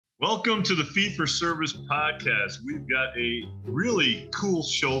Welcome to the Fee for Service podcast. We've got a really cool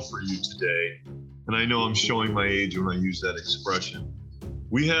show for you today. And I know I'm showing my age when I use that expression.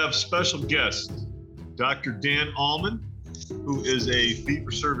 We have special guest, Dr. Dan Alleman, who is a fee for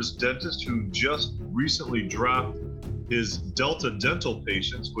service dentist who just recently dropped his Delta dental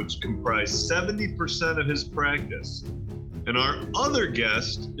patients, which comprise 70% of his practice. And our other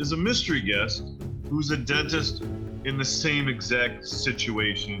guest is a mystery guest who's a dentist in the same exact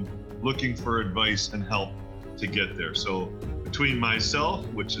situation, looking for advice and help to get there. So between myself,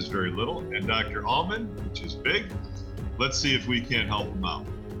 which is very little, and Dr. Alleman, which is big, let's see if we can't help him out.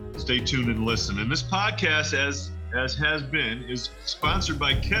 Stay tuned and listen. And this podcast, as has been, is sponsored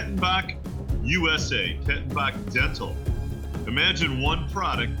by Kettenbach USA, Kettenbach Dental. Imagine one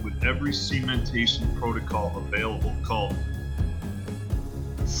product with every cementation protocol available called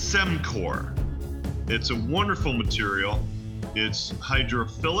Semcor. It's a wonderful material. It's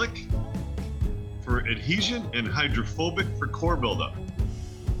hydrophilic for adhesion and hydrophobic for core buildup.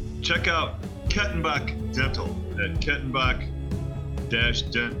 Check out Kettenbach Dental at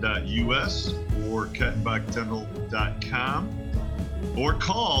kettenbach-dent.us or kettenbachdental.com or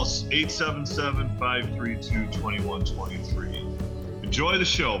call 877-532-2123. Enjoy the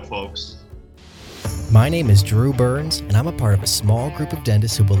show, folks. My name is Drew Burns, and I'm a part of a small group of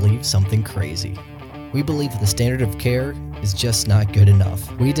dentists who believe something crazy. We believe that the standard of care is just not good enough.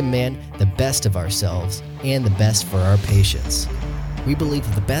 We demand the best of ourselves and the best for our patients. We believe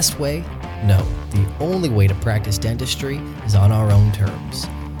that the best way? No, the only way to practice dentistry is on our own terms.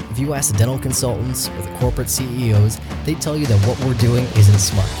 If you ask the dental consultants or the corporate CEOs, they tell you that what we're doing isn't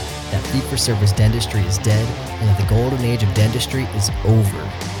smart, that fee-for-service dentistry is dead, and that the golden age of dentistry is over.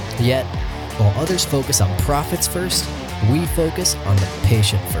 Yet, while others focus on profits first, we focus on the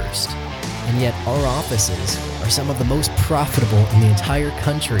patient first. And yet our offices are some of the most profitable in the entire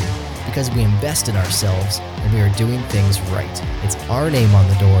country because we invest in ourselves and we are doing things right. It's our name on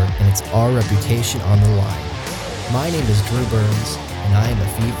the door and it's our reputation on the line. My name is Drew Burns and I am a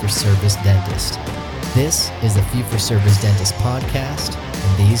fee-for-service dentist. This is the Fee-for-Service Dentist podcast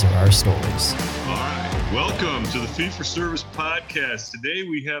and these are our stories. All right, welcome to the Fee for Service podcast. Today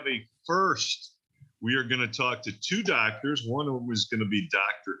we have a first. We are going to talk to two doctors. One of them is going to be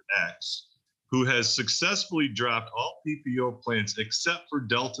Dr. X, who has successfully dropped all PPO plans except for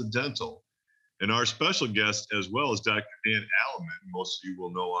Delta Dental. And our special guest as well is Dr. Dan Alleman. Most of you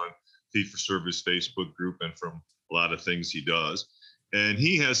will know on Fee for Service Facebook group and from a lot of things he does. And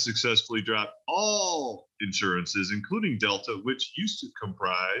he has successfully dropped all insurances, including Delta, which used to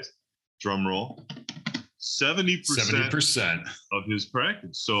comprise, drumroll, 70% of his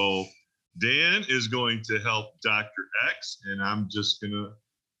practice. So Dan is going to help Dr. X, and I'm just going to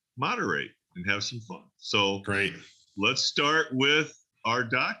moderate and have some fun. So great. Let's start with our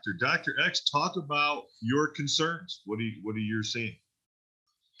doctor. Dr. X, talk about your concerns. What are you seeing?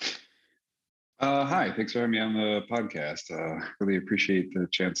 Hi, thanks for having me on the podcast. Really appreciate the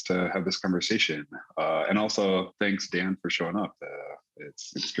chance to have this conversation. And also thanks, Dan, for showing up.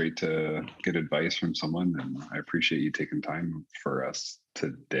 It's great to get advice from someone, and I appreciate you taking time for us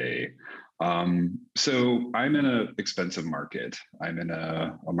today. So I'm in an expensive market. I'm in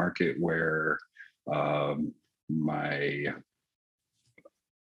a market where my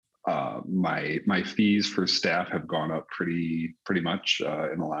fees for staff have gone up pretty much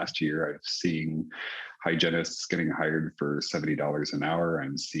in the last year. I've seen hygienists getting hired for $70 an hour.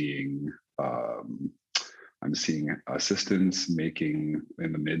 I'm seeing assistants making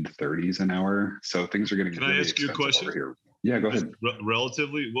in the mid 30s an hour. So things are getting. Can I ask you a question? Here. Yeah, go ahead.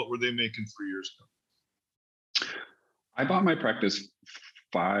 Relatively, what were they making 3 years ago? I bought my practice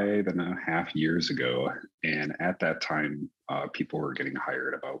 5.5 years ago, and at that time, people were getting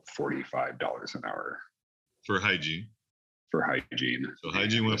hired about $45 an hour for hygiene. For hygiene. So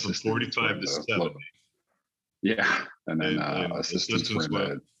hygiene went from 45 to 70. Yeah, and then assistants were in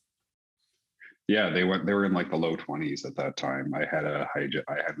the. Yeah, they were in like the low 20s at that time. I had an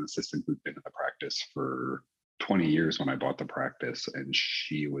assistant who'd been in the practice for 20 years when I bought the practice, and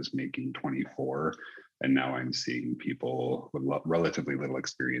she was making 24. And now I'm seeing people with relatively little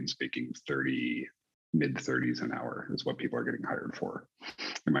experience making mid 30s an hour is what people are getting hired for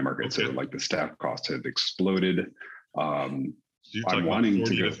in my market. Okay. So like the staff costs have exploded. So you're talking about 40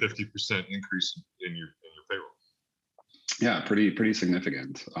 to 50% increase in your payroll. Yeah, pretty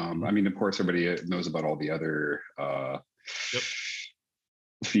significant. I mean, of course, everybody knows about all the other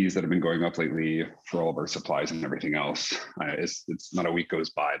fees that have been going up lately for all of our supplies and everything else. It's not a week goes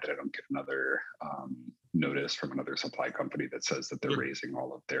by that I don't get another notice from another supply company that says that they're raising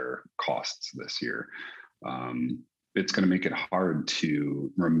all of their costs this year. it's going to make it hard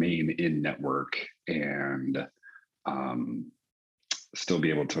to remain in network and still be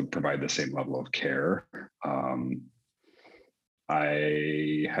able to provide the same level of care.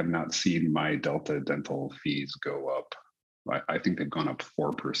 I have not seen my Delta dental fees go up. I think they've gone up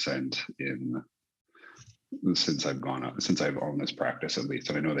 4% since I've owned this practice, at least.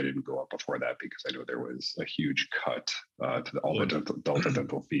 And I know they didn't go up before that because I know there was a huge cut to all the Delta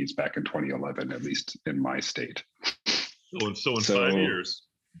dental fees back in 2011, at least in my state. So in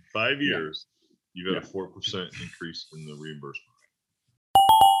 5 years, you've had a 4% increase in the reimbursement.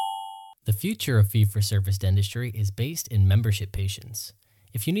 The future of fee-for-service dentistry is based in membership patients.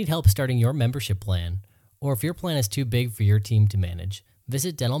 If you need help starting your membership plan, or if your plan is too big for your team to manage,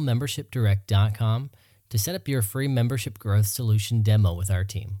 visit dentalmembershipdirect.com to set up your free membership growth solution demo with our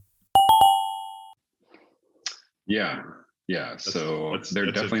team. Yeah. So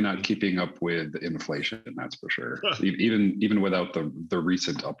they're definitely not keeping up with inflation, that's for sure. even without the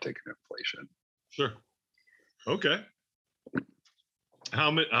recent uptick in inflation. Sure. Okay. How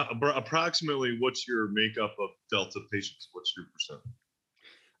many approximately? What's your makeup of Delta patients? What's your percent?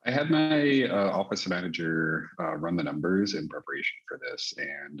 I had my office manager run the numbers in preparation for this,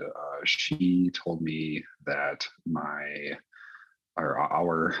 and she told me that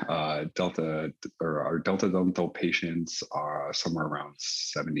our Delta dental patients are somewhere around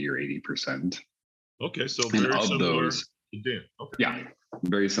 70 or 80%. Okay, so very similar. Those, okay. Yeah,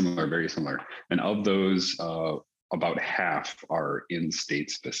 very similar. And of those, about half are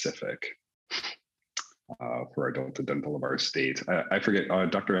in-state specific for our Delta dental of our state. I forget,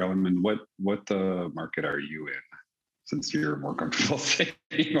 Dr. Alleman, what market are you in? Since you're more comfortable saying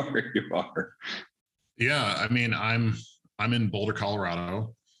where you are. Yeah, I mean, I'm in Boulder,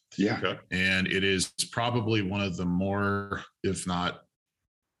 Colorado. Yeah, okay. And it is probably one of the more, if not,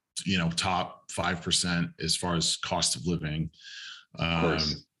 top 5% as far as cost of living. Of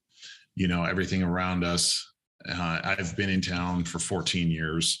course. Everything around us. I've been in town for 14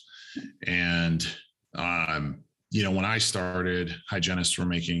 years, and when I started, hygienists were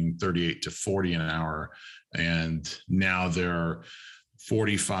making 38 to 40 an hour, and now they're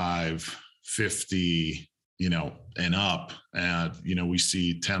 45, 50, and up. And we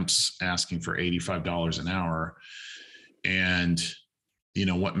see temps asking for $85 an hour, and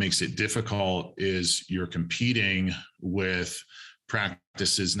what makes it difficult is you're competing with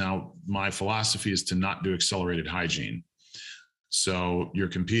practices. Now, my philosophy is to not do accelerated hygiene. So you're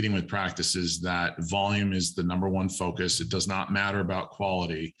competing with practices that volume is the number one focus. It does not matter about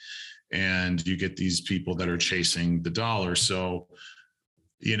quality. And you get these people that are chasing the dollar. So,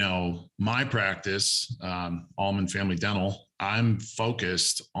 my practice, Alleman Family Dental, I'm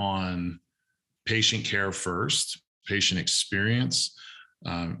focused on patient care first, patient experience.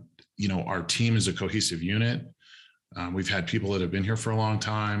 Our team is a cohesive unit. We've had people that have been here for a long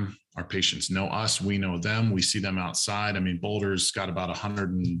time. Our patients know us. We know them. We see them outside. I mean, Boulder's got about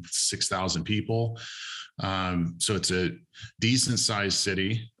 106,000 people. So it's a decent sized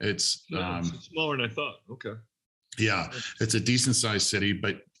city. It's smaller than I thought. Okay. Yeah, it's a decent sized city,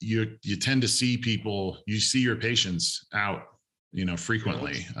 but you tend to see people, you see your patients out,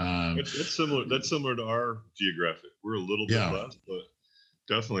 frequently. That's similar to our geographic. We're a little bit less, but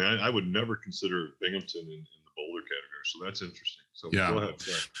definitely I would never consider Binghamton in the Boulder category. So that's interesting. So go ahead.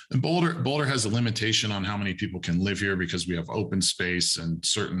 Sorry. And Boulder has a limitation on how many people can live here because we have open space and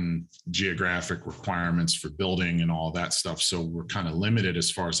certain geographic requirements for building and all that stuff. So we're kind of limited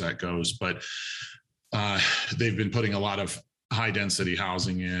as far as that goes, but they've been putting a lot of high density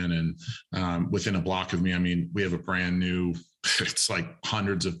housing in, and within a block of me, I mean, we have a brand new, it's like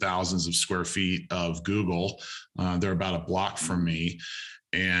hundreds of thousands of square feet of Google. They're about a block from me.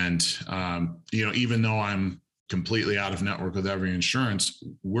 And, even though I'm completely out of network with every insurance,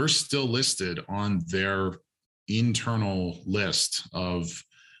 we're still listed on their internal list of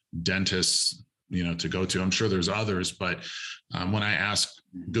dentists, to go to. I'm sure there's others, but when I ask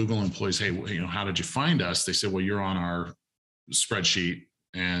Google employees, hey, how did you find us? They say, well, you're on our spreadsheet,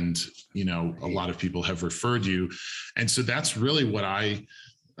 and, a lot of people have referred you. And so that's really what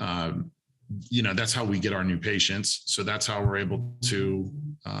that's how we get our new patients. So that's how we're able to,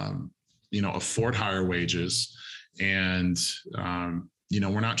 afford higher wages. And,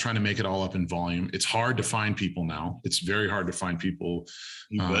 we're not trying to make it all up in volume. It's hard to find people now. It's very hard to find people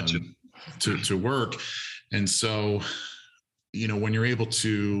to work. And so, when you're able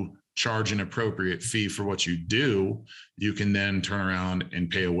to charge an appropriate fee for what you do, you can then turn around and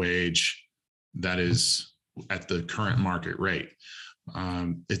pay a wage that is at the current market rate.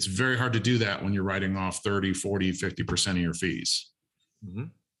 It's very hard to do that when you're writing off 30, 40, 50% of your fees. Mm-hmm.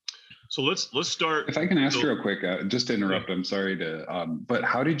 So let's start. If I can ask real quick, just to interrupt, I'm sorry to, but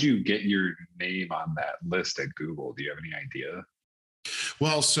how did you get your name on that list at Google? Do you have any idea?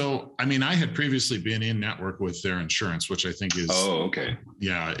 Well, so, I mean, I had previously been in network with their insurance, which I think is, okay.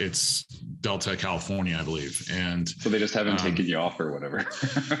 Yeah, it's Delta, California, I believe. And so they just haven't taken you off or whatever.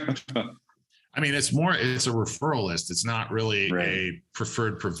 I mean, it's a referral list. It's not really a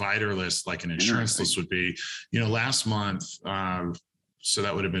preferred provider list like an insurance list would be. Last month, so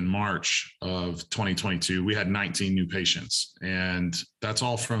that would have been March of 2022, we had 19 new patients. And that's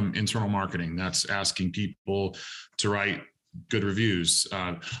all from internal marketing. That's asking people to write good reviews.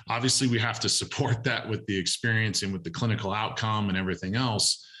 Obviously, we have to support that with the experience and with the clinical outcome and everything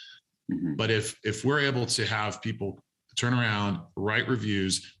else. Mm-hmm. But if we're able to have people turn around, write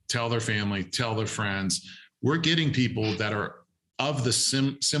reviews, tell their family, tell their friends, we're getting people that are of the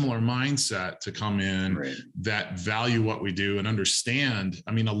similar mindset to come in that value what we do and understand.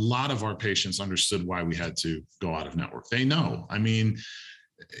 I mean, a lot of our patients understood why we had to go out of network. They know. I mean,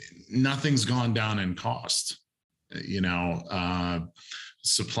 nothing's gone down in cost.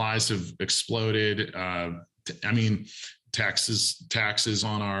 Supplies have exploded. I mean, taxes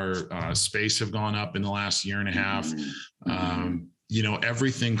on our space have gone up in the last year and a half.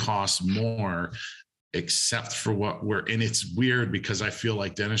 Everything costs more except for what and it's weird because I feel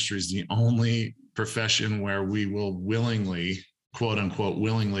like dentistry is the only profession where we will willingly, quote unquote,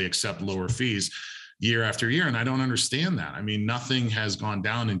 willingly accept lower fees year after year. And I don't understand that. I mean, nothing has gone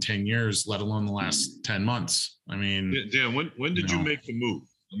down in 10 years, let alone the last 10 months. I mean, Dan, when did you make the move?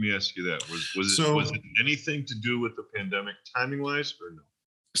 Let me ask you that. Was it anything to do with the pandemic timing wise or no?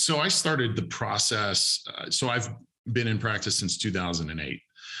 So I started the process. So I've been in practice since 2008.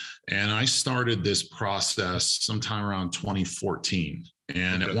 And I started this process sometime around 2014.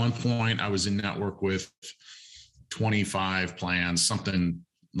 And at one point I was in network with 25 plans, something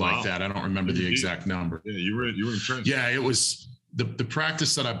like that. I don't remember the exact number. Yeah, you were in trench. Yeah, it was the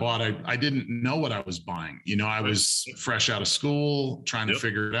practice that I bought. I didn't know what I was buying. I was fresh out of school, trying to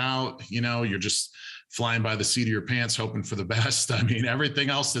figure it out. You're just flying by the seat of your pants, hoping for the best. I mean, everything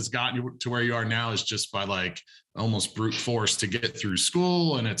else that's gotten you to where you are now is just by like almost brute force to get through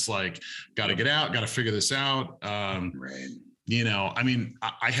school. And it's like, got to get out, got to figure this out. I mean,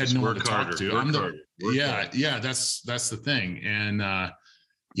 I had no one to talk to. That's the thing. And, I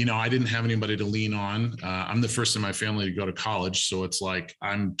didn't have anybody to lean on. I'm the first in my family to go to college. So it's like,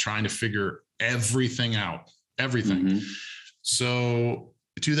 I'm trying to figure everything out, everything. Mm-hmm. So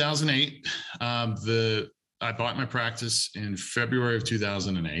 2008, I bought my practice in February of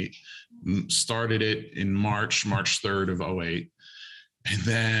 2008, started it in March 3rd of 08. And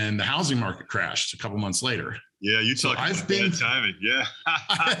then the housing market crashed a couple months later. Yeah, you talked about bad timing. Yeah.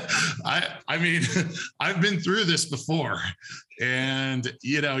 I mean, I've been through this before. And,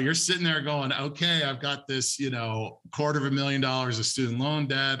 you're sitting there going, okay, I've got this, $250,000 of student loan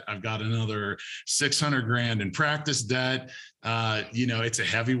debt. I've got another $600,000 in practice debt. It's a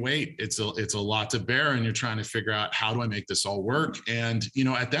heavy weight. It's a lot to bear. And you're trying to figure out, how do I make this all work? And,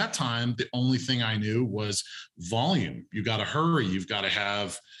 at that time, the only thing I knew was volume. You got to hurry. You've got to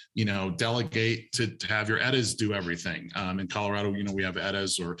have, delegate to have your EDAs do everything. In Colorado, we have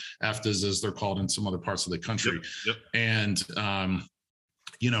EDAs or AFTAs as they're called in some other parts of the country. Yep. And,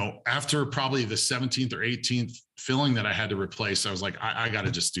 after probably the 17th or 18th filling that I had to replace, I was like, I got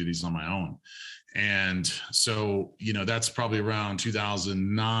to just do these on my own. And so, that's probably around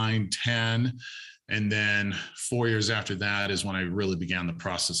 2009, 10. And then 4 years after that is when I really began the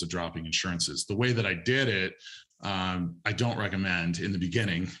process of dropping insurances. The way that I did it, I don't recommend in the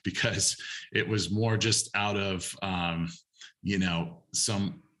beginning because it was more just out of,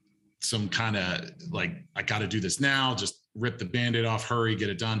 some kind of like, I got to do this now, just rip the Band-Aid off, hurry,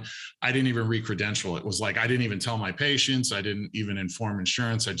 get it done. I didn't even re-credential. It was like, I didn't even tell my patients. I didn't even inform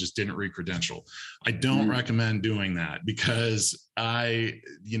insurance. I just didn't re-credential. I don't recommend doing that because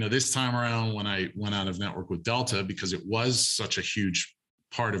this time around when I went out of network with Delta, because it was such a huge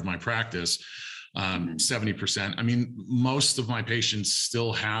part of my practice, 70%. I mean, most of my patients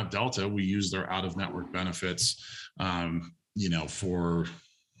still have Delta. We use their out-of-network benefits, for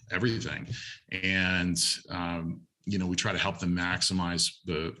everything. And, we try to help them maximize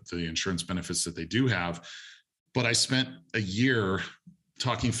the insurance benefits that they do have. But I spent a year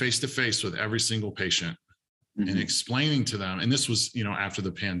talking face-to-face with every single patient and explaining to them. And this was, after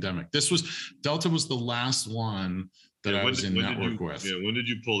the pandemic. Delta was the last one that I was in network with. Yeah. When did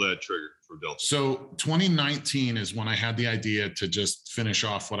you pull that trigger for Delta? So 2019 is when I had the idea to just finish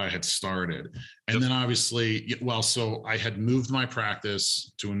off what I had started. And then obviously, so I had moved my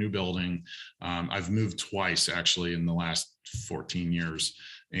practice to a new building. I've moved twice actually in the last 14 years.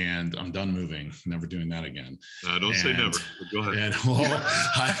 and I'm done moving, never doing that again. Don't say never, but go ahead. And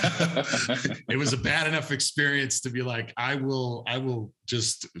it was a bad enough experience to be like, I will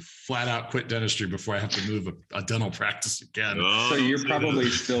just flat out quit dentistry before I have to move a dental practice again. So you're probably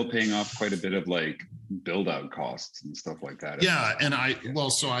still paying off quite a bit of like build out costs and stuff like that. Yeah. And I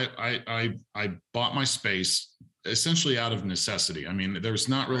bought my space essentially out of necessity. I mean, there's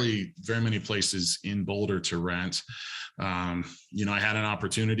not really very many places in Boulder to rent. I had an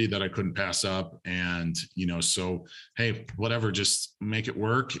opportunity that I couldn't pass up, and, so, hey, whatever, just make it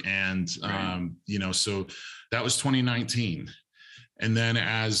work. And, so that was 2019. And then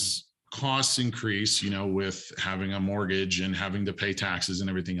as costs increase, with having a mortgage and having to pay taxes and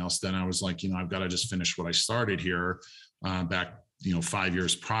everything else, then I was like, I've got to just finish what I started here back, 5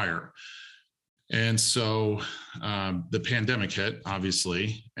 years prior. And so the pandemic hit,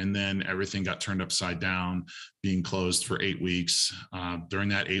 obviously, and then everything got turned upside down, being closed for 8 weeks. During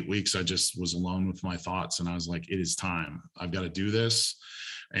that 8 weeks, I just was alone with my thoughts, and I was like, it is time. I've got to do this.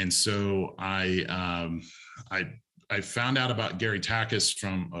 And so I found out about Gary Takis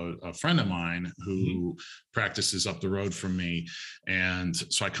from a friend of mine who practices up the road from me. And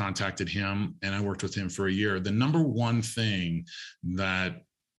so I contacted him, and I worked with him for a year. The number one thing that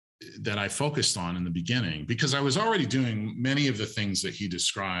I focused on in the beginning, because I was already doing many of the things that he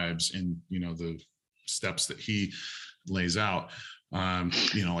describes in, the steps that he lays out,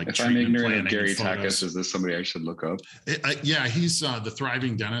 like if I'm ignorant of Gary Takis, is this somebody I should look up? Yeah, he's the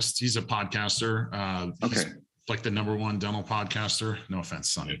Thriving Dentist. He's a podcaster. Okay. Like the number one dental podcaster. No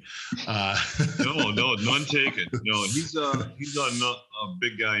offense, Sonny. No, none taken. No, he's a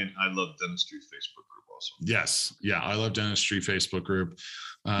big guy in I Love Dentistry Facebook group also. Yes. Yeah. I Love Dentistry Facebook group.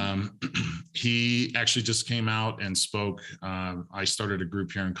 He actually just came out and spoke. I started a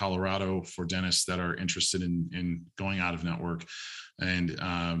group here in Colorado for dentists that are interested in going out of network, and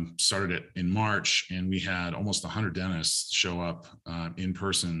started it in March. And we had almost 100 dentists show up in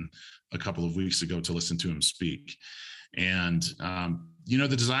person a couple of weeks ago to listen to him speak. And, the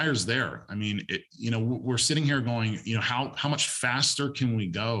desire is there. I mean, we're sitting here going, how much faster can we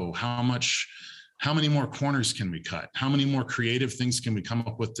go? How many more corners can we cut? How many more creative things can we come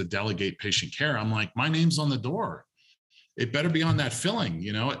up with to delegate patient care? I'm like, my name's on the door. It better be on that filling,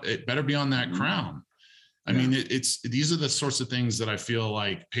 it better be on that crown. I mean, these are the sorts of things that I feel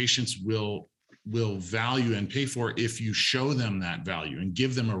like patients will value and pay for if you show them that value and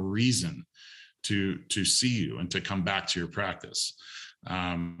give them a reason to see you and to come back to your practice.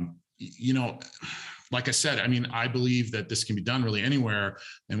 Like I said, I mean, I believe that this can be done really anywhere.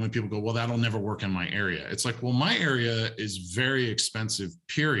 And when people go, well, that'll never work in my area. It's like, well, my area is very expensive,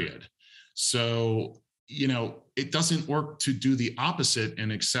 period. So, it doesn't work to do the opposite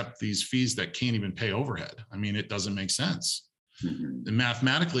and accept these fees that can't even pay overhead. I mean, it doesn't make sense. Mm-hmm. And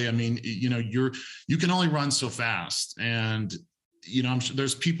mathematically, I mean, you can only run so fast. And, I'm sure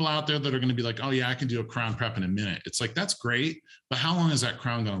there's people out there that are going to be like, oh yeah, I can do a crown prep in a minute. It's like, that's great. But how long is that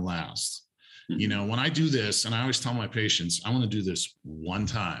crown going to last? When I do this, and I always tell my patients, I want to do this one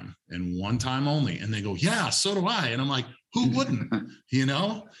time and one time only. And they go, yeah, so do I. And I'm like, who wouldn't,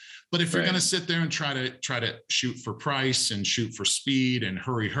 But if you're going to sit there and try to shoot for price and shoot for speed and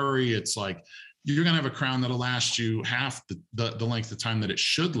hurry, it's like, you're going to have a crown that'll last you half the length of time that it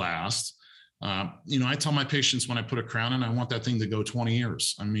should last. I tell my patients when I put a crown in, I want that thing to go 20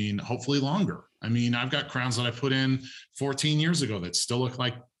 years. I mean, hopefully longer. I mean, I've got crowns that I put in 14 years ago that still look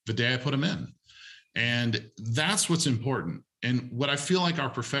like the day I put them in. And that's what's important. And what I feel like our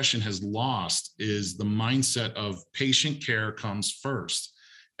profession has lost is the mindset of patient care comes first.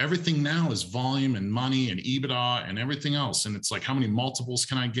 Everything now is volume and money and EBITDA and everything else. And it's like, how many multiples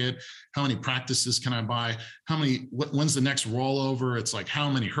can I get? How many practices can I buy? When's the next rollover? It's like, how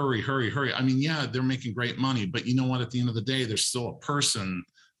many? Hurry. I mean, yeah, they're making great money, but you know what? At the end of the day, there's still a person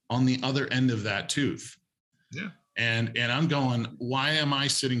on the other end of that tooth. Yeah. And I'm going, why am I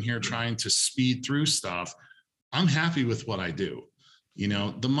sitting here trying to speed through stuff? I'm happy with what I do.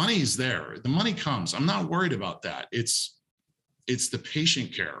 The money's there. The money comes. I'm not worried about that. It's the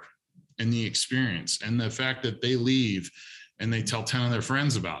patient care and the experience and the fact that they leave and they tell 10 of their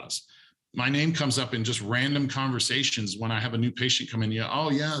friends about us. My name comes up in just random conversations when I have a new patient come in.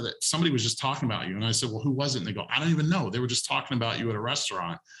 That somebody was just talking about you. And I said, well, who was it? And they go, I don't even know. They were just talking about you at a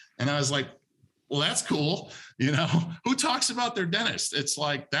restaurant. And I was like, well, that's cool. Who talks about their dentist? It's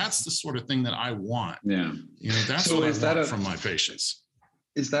like, that's the sort of thing that I want. Yeah. That's so what I want from my patients.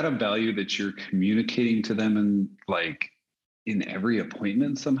 Is that a value that you're communicating to them and like in every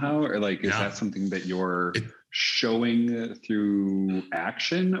appointment somehow? Or like, is that something that you're showing through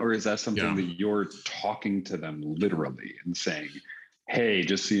action? Or is that something that you're talking to them literally and saying, hey,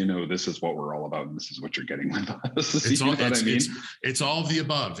 just so you know, this is what we're all about, and this is what you're getting with us. It's all, it's all of the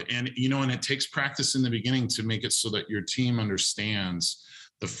above. And, and it takes practice in the beginning to make it so that your team understands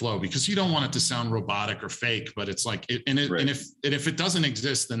the flow, because you don't want it to sound robotic or fake, but it's like, and if it doesn't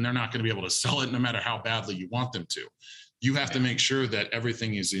exist, then they're not going to be able to sell it no matter how badly you want them to. You have to make sure that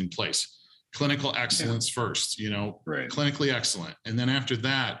everything is in place. Clinical excellence first, clinically excellent. And then after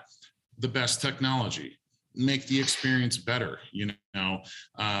that, the best technology, make the experience better.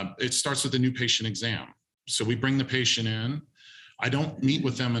 It starts with a new patient exam. So we bring the patient in. I don't meet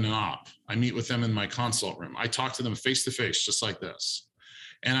with them in an op. I meet with them in my consult room. I talk to them face to face, just like this.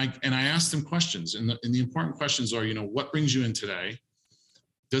 And I ask them questions. And the important questions are, what brings you in today?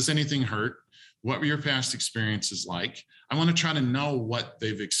 Does anything hurt? What were your past experiences like? I want to try to know what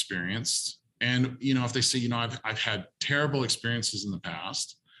they've experienced. And, if they say, I've had terrible experiences in the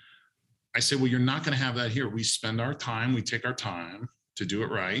past, I say, well, you're not going to have that here. We spend our time, we take our time to do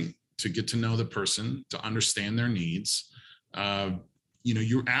it right, to get to know the person, to understand their needs.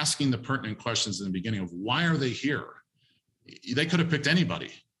 You're asking the pertinent questions in the beginning of why are they here? They could have picked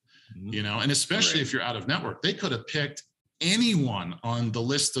anybody, and especially if you're out of network, they could have picked anyone on the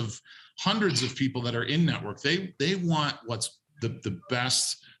list of hundreds of people that are in network. They want what's the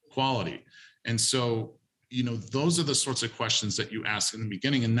best quality. And so, those are the sorts of questions that you ask in the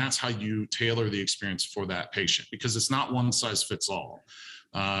beginning, and that's how you tailor the experience for that patient, because it's not one size fits all.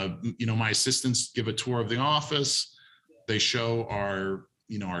 My assistants give a tour of the office. They show our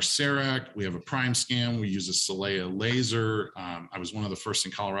CEREC. We have a prime scan. We use a Celea laser. I was one of the first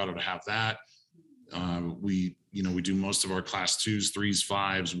in Colorado to have that. We do most of our class 2s, 3s,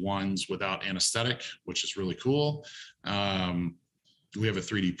 5s, 1s without anesthetic, which is really cool. We have a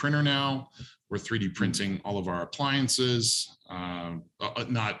 3D printer now. We're 3D printing all of our appliances,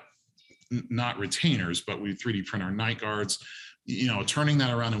 not retainers, but we 3D print our night guards. Turning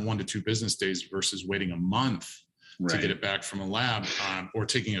that around in 1 to 2 business days versus waiting a month to get it back from a lab, or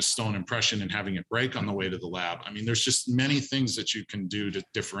taking a stone impression and having it break on the way to the lab. I mean, there's just many things that you can do to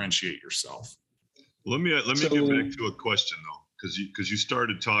differentiate yourself. Let me get back to a question though, because you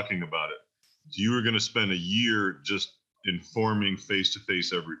started talking about it. So you were going to spend a year just informing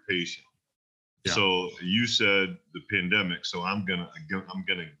face-to-face every patient. Yeah. So you said the pandemic. So I'm gonna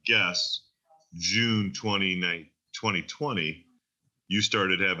guess June 2020, you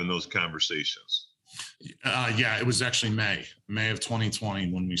started having those conversations. Yeah, it was actually May of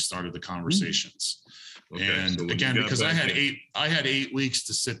 2020 when we started the conversations. Okay, and so again, because I had 8 weeks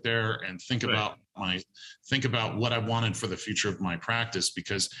to sit there and think about what I wanted for the future of my practice,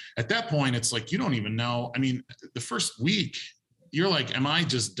 because at that point it's like you don't even know. I mean, the first week you're like, am I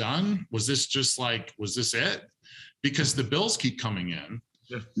just done? Was this it? Because the bills keep coming in,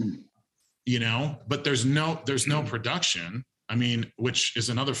 but there's no production. I mean, which is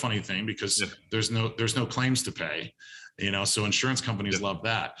another funny thing, because there's no claims to pay, so insurance companies love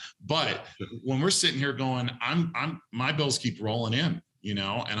that. But when we're sitting here going, my bills keep rolling in, and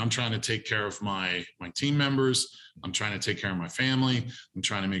I'm trying to take care of my team members. I'm trying to take care of my family. I'm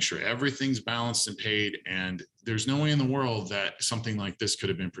trying to make sure everything's balanced and paid. And there's no way in the world that something like this could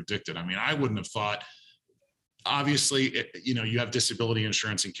have been predicted. I mean, I wouldn't have thought, obviously, you have disability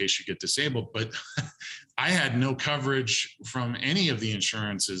insurance in case you get disabled, but I had no coverage from any of the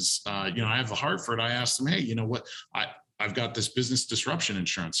insurances. I have the Hartford. I asked them, hey, you know what? I've got this business disruption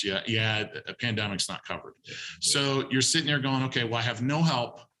insurance. Yeah, a pandemic's not covered. So you're sitting there going, okay, well, I have no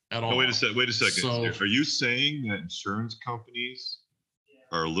help at all. Oh, wait a second. So, are you saying that insurance companies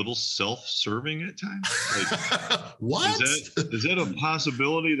are a little self-serving at times? Like, what? Is that a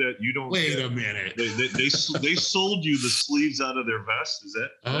possibility that you don't? Wait a minute. They sold you the sleeves out of their vest. Is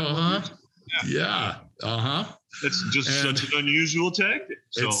that? Yeah. It's just such an unusual tactic.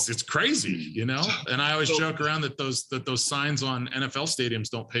 So. It's crazy, And I always joke around that those signs on NFL stadiums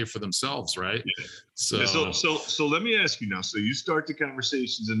don't pay for themselves, right? Yeah. So let me ask you now. So you start the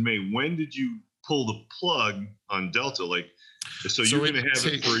conversations in May. When did you pull the plug on Delta? So you're going to have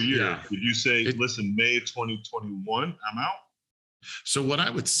it for a year. Yeah. Did you say, listen, May 2021, I'm out? So what I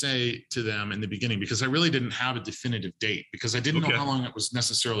would say to them in the beginning, because I really didn't have a definitive date, because I didn't know how long it was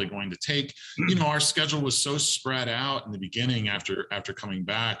necessarily going to take. Our schedule was so spread out in the beginning after coming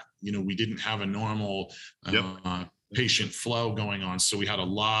back. We didn't have a normal patient flow going on. So we had a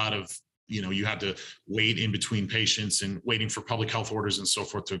lot of, you had to wait in between patients and waiting for public health orders and so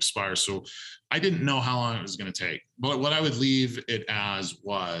forth to expire. So I didn't know how long it was going to take. But what I would leave it as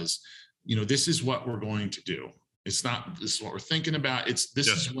was, this is what we're going to do. It's not, this is what we're thinking about. This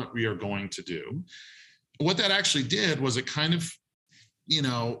is what we are going to do. What that actually did was it kind of,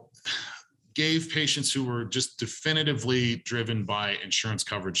 gave patients who were just definitively driven by insurance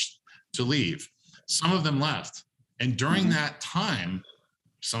coverage to leave. Some of them left. And during that time,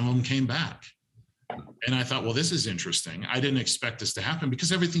 some of them came back. And I thought, well, this is interesting. I didn't expect this to happen,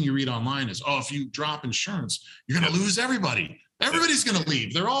 because everything you read online is, oh, if you drop insurance, you're going to lose everybody. Everybody's going to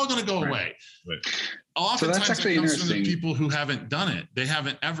leave. They're all going to go away. Oftentimes it comes from the people who haven't done it. They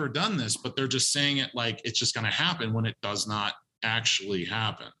haven't ever done this, but they're just saying it like it's just going to happen when it does not actually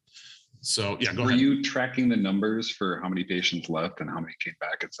happen. So yeah, go ahead. Were you tracking the numbers for how many patients left and how many came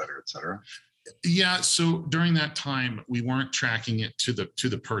back, et cetera, et cetera? Yeah. So during that time, we weren't tracking it to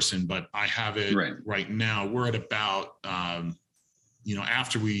the person, but I have it right now. We're at about,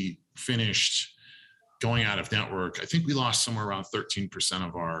 after we finished going out of network, I think we lost somewhere around 13%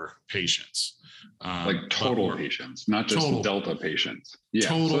 of our patients. Like total patients, not just Delta patients. Yeah.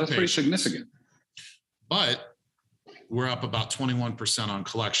 So that's pretty significant. But we're up about 21% on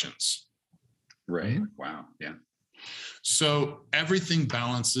collections. Right. Wow. Yeah. So everything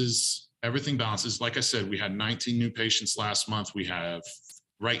balances. Like I said, we had 19 new patients last month. We have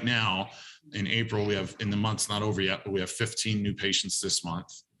right now in April, in the month's not over yet, but we have 15 new patients this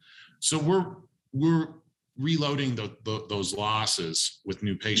month. So we're reloading those losses with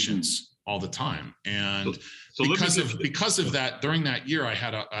new patients all the time. And so because of that, during that year, I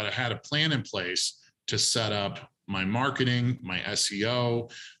had a plan in place to set up my marketing, my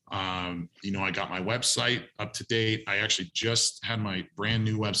SEO. I got my website up to date. I actually just had my brand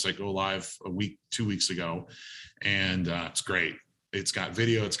new website go live 2 weeks ago, and it's great. It's got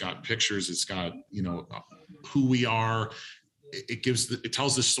video, it's got pictures, it's got, who we are. It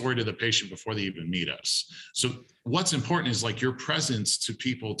tells the story to the patient before they even meet us. So what's important is like your presence to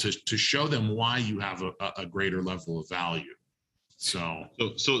people to show them why you have a greater level of value. So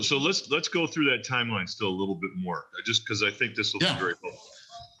let's go through that timeline still a little bit more, just because I think this will be very helpful.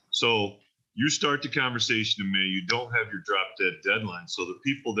 So you start the conversation in May. You don't have your drop dead deadline. So the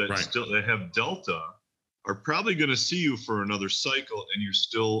people that that have Delta are probably going to see you for another cycle, and you're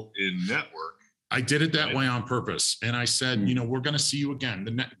still in network. I did it that way on purpose, and I said, we're going to see you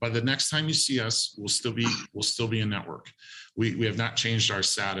again. By the next time you see us, we'll still be in network. We have not changed our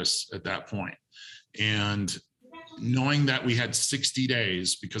status at that point. And knowing that we had 60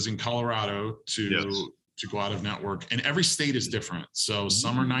 days, because in Colorado to go out of network, and every state is different. So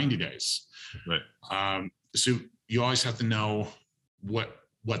some are 90 days. Right. So you always have to know what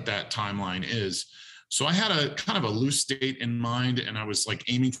that timeline is. So I had a kind of a loose date in mind, and I was like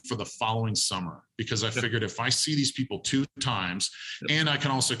aiming for the following summer, because I figured if I see these people 2 times, and I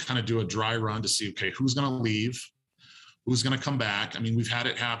can also kind of do a dry run to see, okay, who's going to leave, who's going to come back. I mean, we've had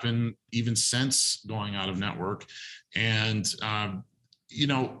it happen even since going out of network. And,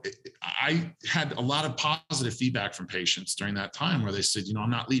 I had a lot of positive feedback from patients during that time where they said, I'm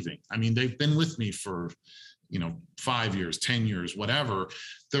not leaving. I mean, they've been with me for 5 years, 10 years, whatever.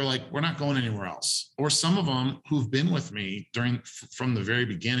 They're like, we're not going anywhere else. Or some of them who've been with me from the very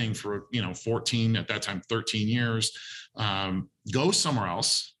beginning for, 14, at that time, 13 years, go somewhere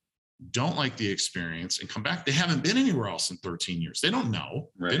else, don't like the experience, and come back. They haven't been anywhere else in 13 years. They don't know.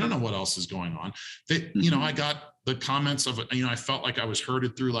 Right. They don't know what else is going on. I got the comments of, I felt like I was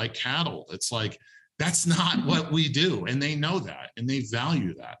herded through like cattle. It's like, that's not what we do. And they know that, and they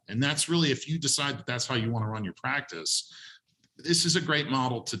value that. And that's really, if you decide that that's how you want to run your practice, this is a great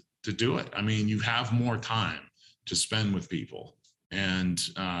model to do it. I mean, you have more time to spend with people. And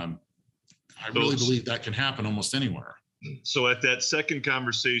I really believe that can happen almost anywhere. So at that second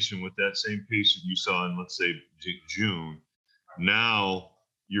conversation with that same patient you saw in, let's say, June, now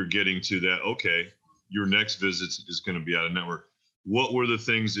you're getting to that, okay, your next visit is going to be out of network. What were the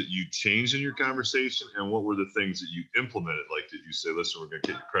things that you changed in your conversation, and what were the things that you implemented? Like, did you say, listen, we're going to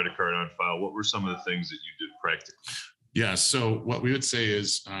get your credit card on file? What were some of the things that you did practically? Yeah. So what we would say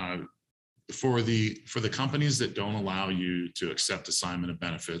is for the companies that don't allow you to accept assignment of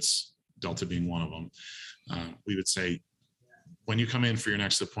benefits, Delta being one of them, we would say, when you come in for your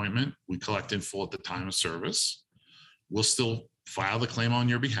next appointment, we collect in full at the time of service. We'll still file the claim on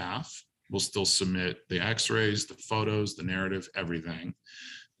your behalf. We'll still submit the x-rays, the photos, the narrative, everything.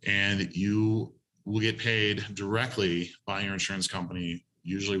 And you will get paid directly by your insurance company,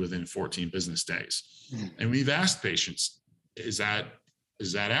 usually within 14 business days. And we've asked patients, is that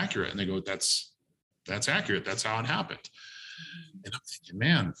accurate? And they go, that's accurate. That's how it happened. And I'm thinking,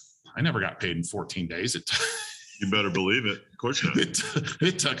 man, I never got paid in 14 days. You better believe it. Of course not.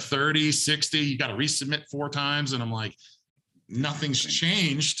 It took 30, 60. You got to resubmit 4 times. And I'm like, nothing's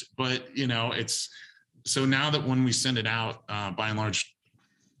changed, but it's so now that when we send it out, by and large,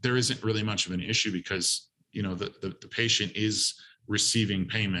 there isn't really much of an issue, because the patient is receiving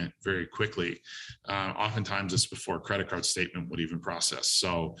payment very quickly. Oftentimes it's before a credit card statement would even process.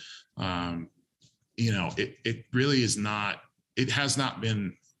 So, it really is not, it has not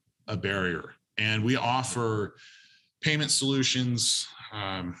been a barrier. And we offer payment solutions.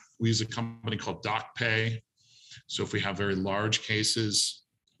 We use a company called DocPay. So if we have very large cases,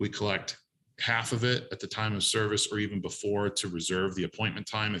 we collect half of it at the time of service or even before to reserve the appointment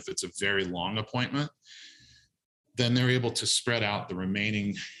time. If it's a very long appointment, then they're able to spread out the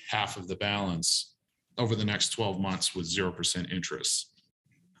remaining half of the balance over the next 12 months with 0% interest.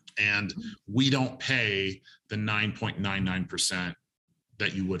 And we don't pay the 9.99%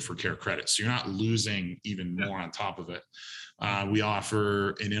 that you would for care credit. So you're not losing even more on top of it. We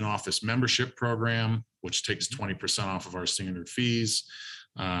offer an in-office membership program, which takes 20% off of our standard fees.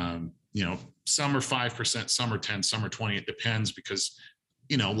 Some are 5%, some are 10, some are 20. It depends because,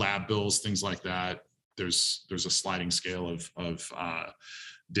 lab bills, things like that. There's a sliding scale of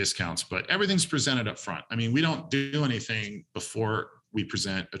discounts, but everything's presented up front. I mean, we don't do anything before we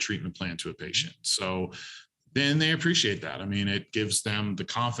present a treatment plan to a patient. So then they appreciate that. I mean, it gives them the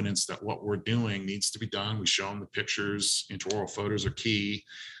confidence that what we're doing needs to be done. We show them the pictures. Intraoral photos are key.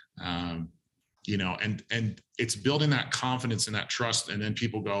 And it's building that confidence and that trust. And then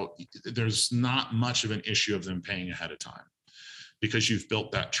people go, there's not much of an issue of them paying ahead of time because you've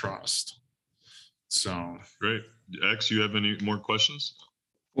built that trust. So great. X, you have any more questions?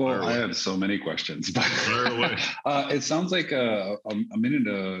 Well, I have so many questions, but it sounds like a minute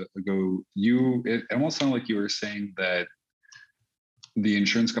ago, it almost sounded like you were saying that the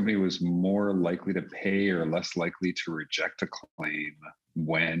insurance company was more likely to pay or less likely to reject a claim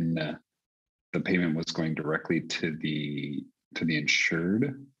when the payment was going directly to the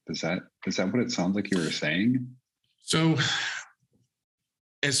insured. Is that what it sounds like you were saying? So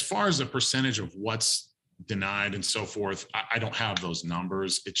as far as a percentage of what's denied and so forth, I don't have those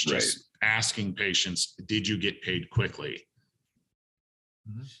numbers. It's just asking patients, did you get paid quickly?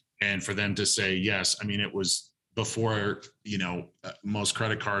 Mm-hmm. And for them to say yes. I mean, it was before, most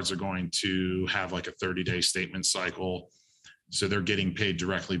credit cards are going to have like a 30-day statement cycle. So they're getting paid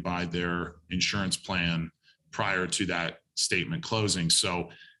directly by their insurance plan prior to that statement closing. So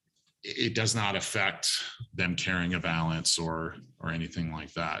it does not affect them carrying a balance or anything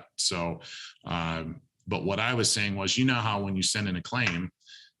like that. So, but what I was saying was, how when you send in a claim,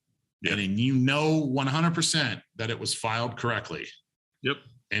 and 100% that it was filed correctly. Yep.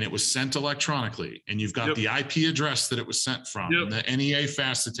 And it was sent electronically, and you've got the IP address that it was sent from, and the NEA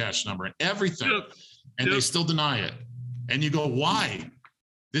fast attached number and everything, and they still deny it. And you go, why?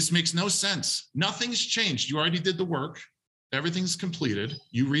 This makes no sense. Nothing's changed. You already did the work. Everything's completed.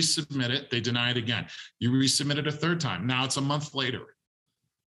 You resubmit it. They deny it again. You resubmit it a third time. Now it's a month later.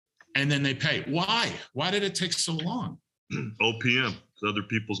 And then they pay. Why? Why did it take so long? OPM, it's other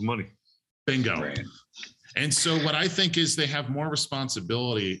people's money. Bingo. Right. And so what I think is they have more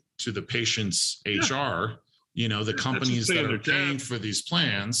responsibility to the patient's HR, the companies that are paying for these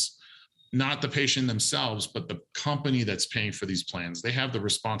plans, not the patient themselves, but the company that's paying for these plans. They have the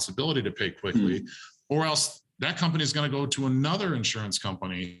responsibility to pay quickly, or else that company is going to go to another insurance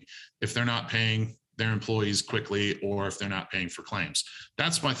company if they're not paying their employees quickly, or if they're not paying for claims.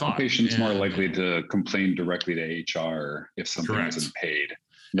 That's my thought. The patient's more likely to complain directly to HR if something isn't paid.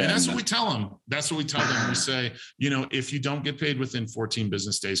 And that's what we tell them. That's what we tell them. We say, if you don't get paid within 14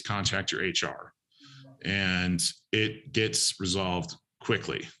 business days, contact your HR, and it gets resolved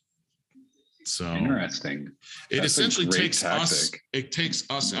quickly. So interesting. It essentially takes us. It takes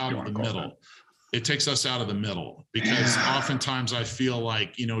us out of the middle. It takes us out of the middle because oftentimes I feel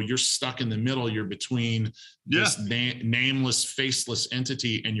like, you're stuck in the middle. You're between this nameless, faceless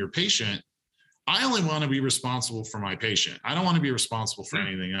entity and your patient. I only want to be responsible for my patient. I don't want to be responsible for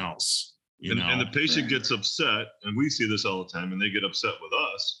anything else. And the patient gets upset, and we see this all the time, and they get upset with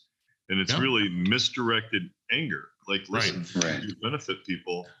us. And it's really misdirected anger. Like, listen, you benefit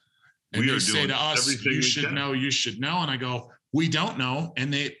people. And they say to us, you should know. And I go, we don't know.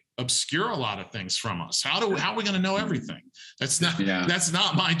 And they obscure a lot of things from us. How are we going to know everything? That's not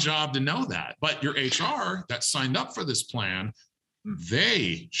my job to know that. But your HR that signed up for this plan,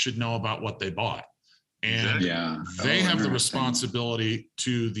 they should know about what they bought. And they have the responsibility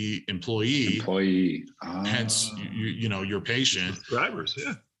to the employee. Hence, your patient. Drivers,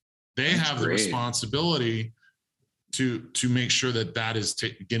 They have the responsibility to make sure that is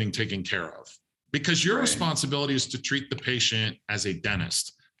getting taken care of. Because your responsibility is to treat the patient as a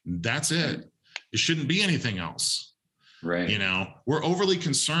dentist. That's it. It shouldn't be anything else. Right. We're overly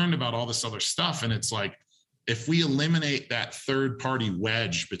concerned about all this other stuff. And it's like, if we eliminate that third party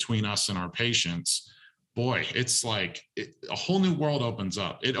wedge between us and our patients, boy, it's like a whole new world opens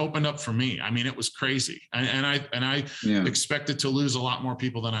up. It opened up for me. I mean, it was crazy. And I expected to lose a lot more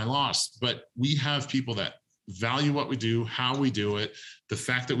people than I lost, but we have people that value what we do, how we do it, the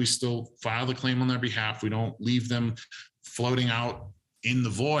fact that we still file the claim on their behalf. We don't leave them floating out in the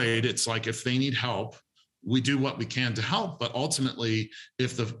void. It's like, if they need help, we do what we can to help. But ultimately,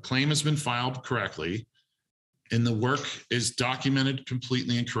 if the claim has been filed correctly and the work is documented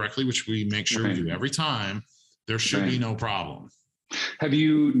completely and correctly, which we make sure we do every time, there should be no problem. Have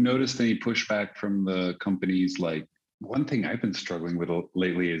you noticed any pushback from the companies? Like, one thing I've been struggling with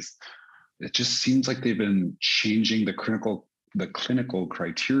lately is it just seems like they've been changing the clinical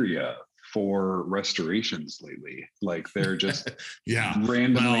criteria for restorations lately. Like, they're just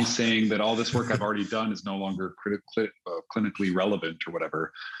randomly saying that all this work I've already done is no longer clinically relevant or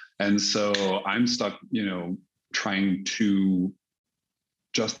whatever. And so I'm stuck, trying to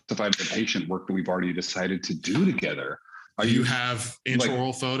justify the patient work that we've already decided to do together. Do you have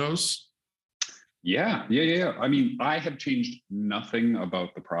intraoral photos? Yeah. I mean, I have changed nothing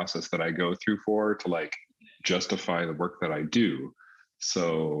about the process that I go through to justify the work that I do.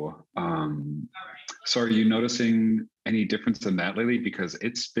 So, so are you noticing any difference in that lately? Because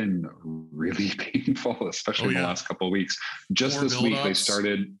it's been really painful, especially in the last couple of weeks. Just this week, they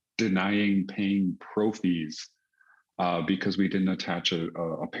started denying paying pro fees because we didn't attach a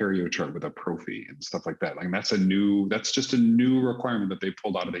perio chart with a pro fee and stuff like that. Like, that's just a new requirement that they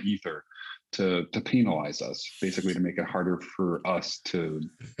pulled out of the ether to penalize us, basically, to make it harder for us to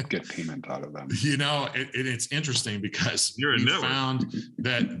get payment out of them. It's interesting because we found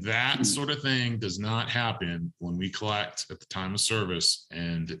that sort of thing does not happen when we collect at the time of service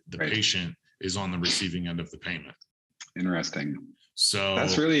and the patient is on the receiving end of the payment. Interesting. So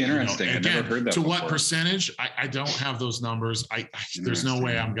that's really interesting. I never heard that. To what percentage? I don't have those numbers. There's no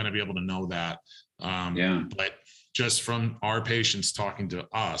way I'm going to be able to know that. But just from our patients talking to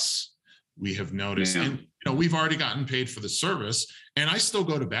us, we have noticed, and we've already gotten paid for the service, and I still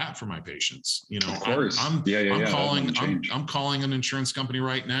go to bat for my patients. Of course, I'm calling an insurance company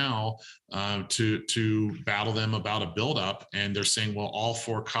right now to battle them about a buildup, and they're saying, well, all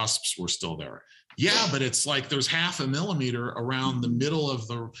 4 cusps were still there. Yeah, but it's like there's half a millimeter around the middle of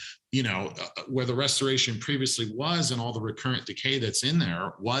the, where the restoration previously was, and all the recurrent decay that's in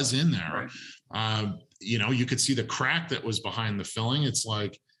there was in there. Right. You could see the crack that was behind the filling. It's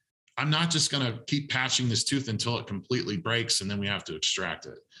like, I'm not just going to keep patching this tooth until it completely breaks and then we have to extract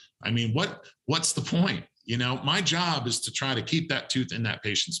it. I mean, what's the point? My job is to try to keep that tooth in that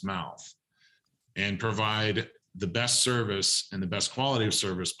patient's mouth and provide the best service and the best quality of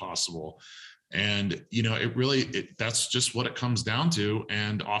service possible. And, that's just what it comes down to.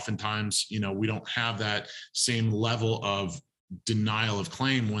 And oftentimes, we don't have that same level of denial of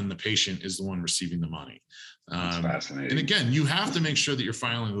claim when the patient is the one receiving the money. That's fascinating. And again, you have to make sure that you're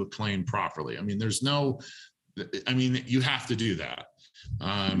filing the claim properly. I mean, you have to do that.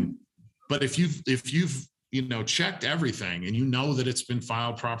 But if you've checked everything and that it's been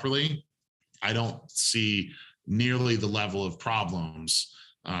filed properly, I don't see nearly the level of problems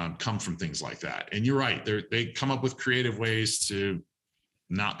come from things like that. And you're right, they come up with creative ways to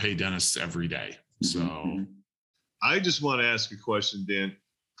not pay dentists every day. So I just want to ask a question, Dan,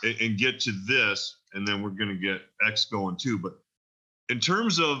 and get to this, and then we're going to get X going too. But in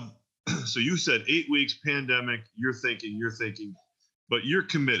terms of, so you said 8 weeks pandemic, you're thinking, but you're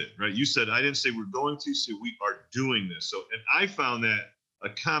committed, right? You said, I didn't say we're going to, so we are doing this. So, and I found that a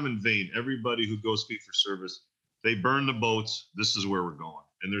common vein. Everybody who goes fee for service, they burn the boats. This is where we're going,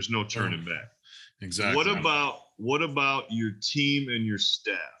 and there's no turning back. Exactly. What about your team and your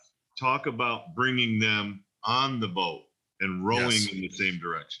staff? Talk about bringing them on the boat and rowing in the same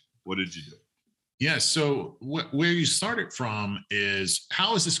direction. What did you do? Yeah. So where you started from is,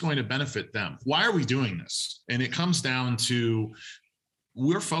 how is this going to benefit them? Why are we doing this? And it comes down to,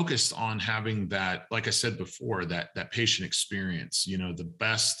 we're focused on having that, like I said before, that patient experience, the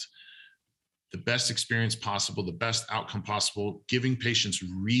best experience possible, the best outcome possible, giving patients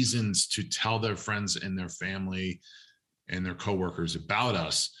reasons to tell their friends and their family and their coworkers about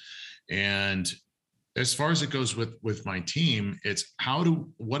us. And as far as it goes with my team, it's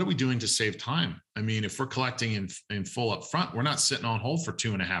what are we doing to save time? I mean, if we're collecting in full up front, we're not sitting on hold for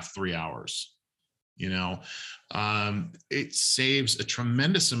 2.5, 3 hours. It saves a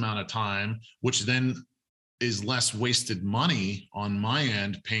tremendous amount of time, which then is less wasted money on my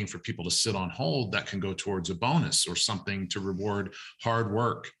end, paying for people to sit on hold that can go towards a bonus or something to reward hard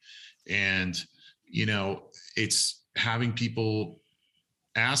work. And, it's having people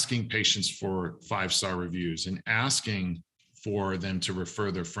asking patients for 5-star reviews and asking for them to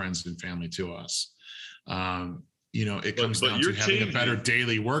refer their friends and family to us. It comes down to having a better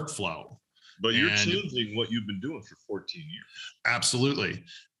daily workflow. But you're changing what you've been doing for 14 years. Absolutely.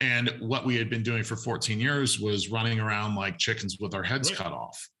 And what we had been doing for 14 years was running around like chickens with our heads cut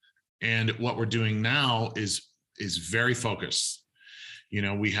off. And what we're doing now is very focused.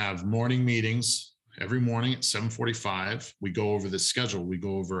 We have morning meetings every morning at 7:45. We go over the schedule. We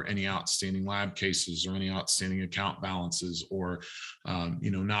go over any outstanding lab cases or any outstanding account balances or,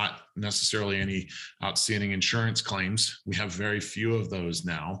 not necessarily any outstanding insurance claims. We have very few of those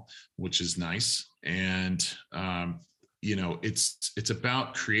now, which is nice. And, it's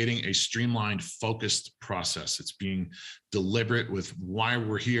about creating a streamlined, focused process. It's being deliberate with why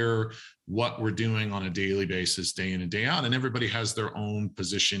we're here, what we're doing on a daily basis, day in and day out. And everybody has their own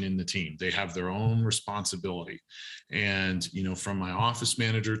position in the team. They have their own responsibility. And, from my office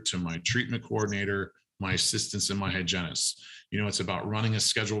manager to my treatment coordinator, my assistants and my hygienists, it's about running a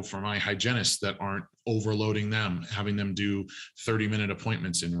schedule for my hygienists that aren't overloading them, having them do 30-minute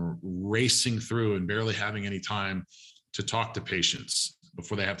appointments and racing through and barely having any time to talk to patients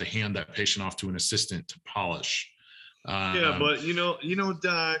before they have to hand that patient off to an assistant to polish. But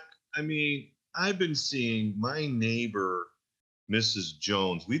Doc, I've been seeing my neighbor, Mrs.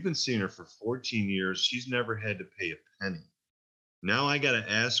 Jones. We've been seeing her for 14 years. She's never had to pay a penny. Now I got to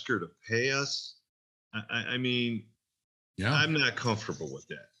ask her to pay us. I'm not comfortable with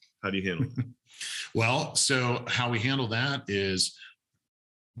that. How do you handle it? Well, so how we handle that is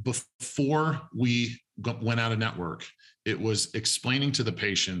before we went out of network, it was explaining to the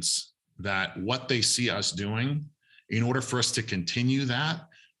patients that what they see us doing, in order for us to continue that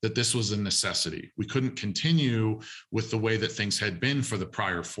this was a necessity. We couldn't continue with the way that things had been for the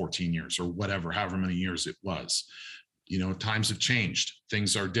prior 14 years or whatever, however many years it was. Times have changed.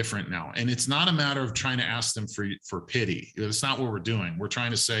 Things are different now. And it's not a matter of trying to ask them for pity. That's not what we're doing. We're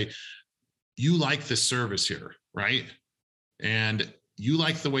trying to say, you like this service here, right? And you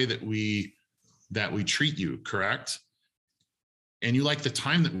like the way that we treat you, correct? And you like the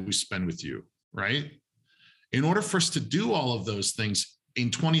time that we spend with you, right? In order for us to do all of those things in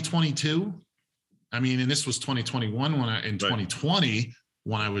 2022, and this was 2021 in 2020,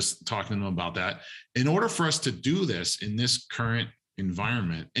 when I was talking to them about that, in order for us to do this in this current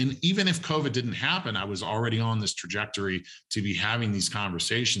environment, and even if COVID didn't happen, I was already on this trajectory to be having these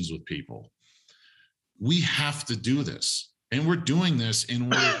conversations with people. We have to do this. And we're doing this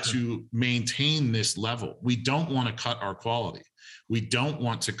in order to maintain this level. We don't want to cut our quality. We don't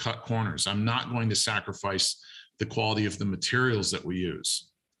want to cut corners. I'm not going to sacrifice the quality of the materials that we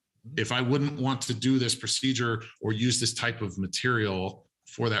use. If I wouldn't want to do this procedure or use this type of material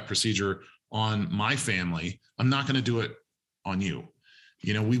for that procedure on my family, I'm not going to do it on you.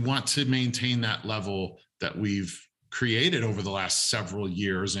 We want to maintain that level that we've created over the last several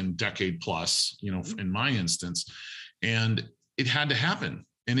years and decade plus, in my instance. And it had to happen.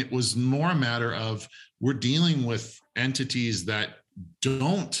 And it was more a matter of we're dealing with entities that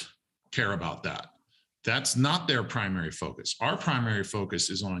don't care about that. That's not their primary focus. Our primary focus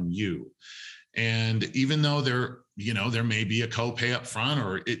is on you. And even though there may be a copay up front,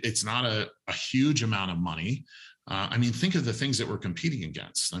 or it's not a huge amount of money. Think of the things that we're competing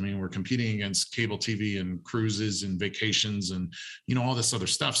against. We're competing against cable TV and cruises and vacations and, all this other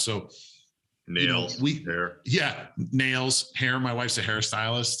stuff. So nails, hair. Yeah, nails, hair. My wife's a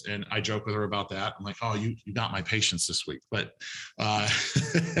hairstylist, and I joke with her about that. I'm like, oh, you got my patients this week. But and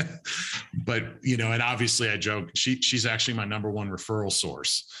obviously I joke, she's actually my number one referral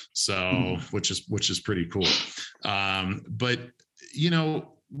source. So which is pretty cool.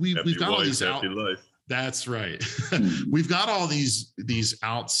 We've got all these out. Life. That's right. We've got all these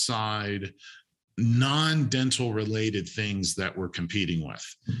outside non-dental related things that we're competing with.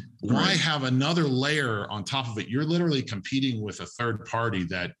 Why have another layer on top of it? You're literally competing with a third party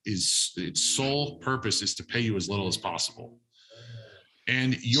that its sole purpose is to pay you as little as possible.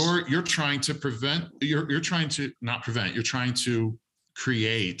 And you're trying to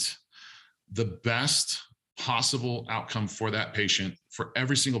create the best possible outcome for that patient, for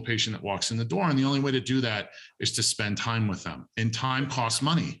every single patient that walks in the door. And the only way to do that is to spend time with them. And time costs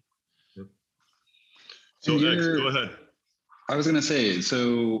money. So X, go ahead. I was going to say,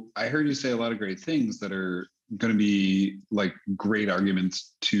 so I heard you say a lot of great things that are going to be like great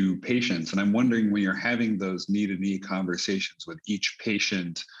arguments to patients. And I'm wondering, when you're having those knee-to-knee conversations with each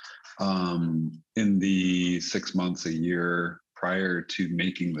patient in the 6 months, a year prior to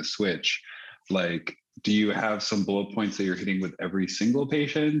making the switch, like, do you have some bullet points that you're hitting with every single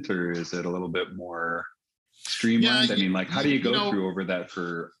patient, or is it a little bit more streamlined? Yeah, I mean, like, how do you go know, through over that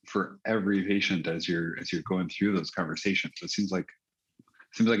for every patient as you're going through those conversations? It seems like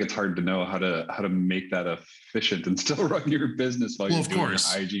it's hard to know how to make that efficient and still run your business while you're doing your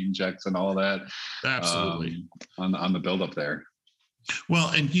hygiene checks and all that. Absolutely. On the buildup there. Well,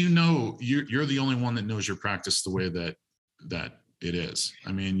 and you're the only one that knows your practice the way that it is.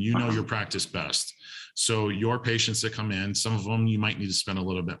 I mean, your practice best. So your patients that come in, some of them you might need to spend a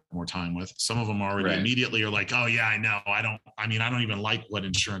little bit more time with. Some of them already immediately are like, oh yeah, I know. I don't even like what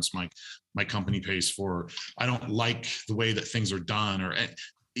insurance my company pays for. I don't like the way that things are done. Or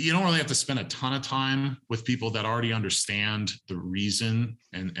you don't really have to spend a ton of time with people that already understand the reason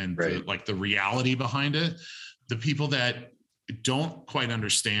and the reality behind it. The people that don't quite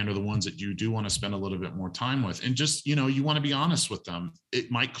understand are the ones that you do want to spend a little bit more time with, and just, you want to be honest with them.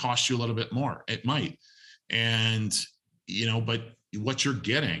 It might cost you a little bit more. It might. And, but what you're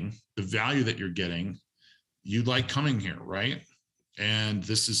getting, the value that you're getting, you like coming here. Right. And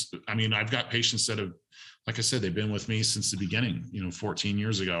I've got patients that have, like I said, they've been with me since the beginning, 14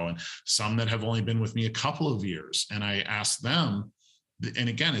 years ago, and some that have only been with me a couple of years. And I ask them, and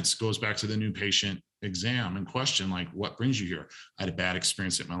again, it goes back to the new patient exam and question, like, what brings you here? I had a bad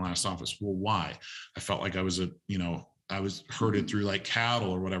experience at my last office. Well, why? I felt like I was I was herded through like cattle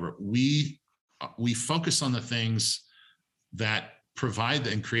or whatever. We focus on the things that provide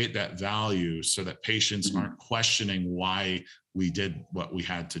and create that value so that patients aren't questioning why we did what we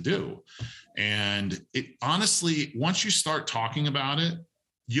had to do. And it honestly, once you start talking about it,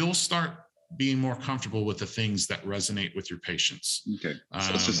 you'll start being more comfortable with the things that resonate with your patients. Okay.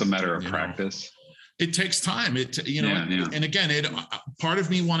 So it's just a matter of practice. It takes time. And again, part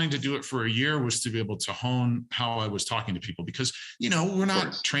of me wanting to do it for a year was to be able to hone how I was talking to people, because, we're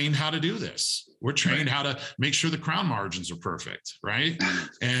not trained how to do this. We're trained how to make sure the crown margins are perfect. Right.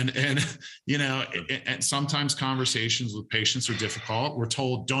 And sometimes conversations with patients are difficult. We're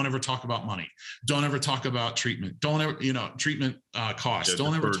told, don't ever talk about money. Don't ever talk about treatment. Don't ever, treatment costs.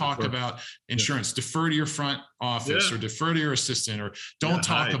 Don't ever talk about insurance. Defer to your front office or defer to your assistant, or don't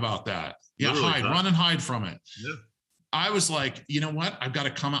talk about that. Yeah, run and hide from it. Yeah. I was like, you know what? I've got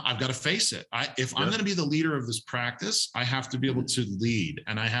to come out. I've got to face it. If I'm going to be the leader of this practice, I have to be able to lead,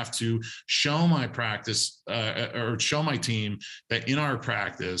 and I have to show my practice or show my team that in our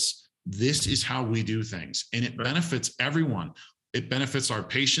practice, this is how we do things, and it benefits everyone. It benefits our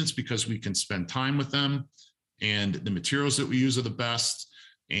patients because we can spend time with them, and the materials that we use are the best,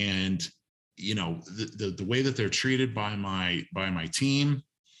 and the way that they're treated by my team.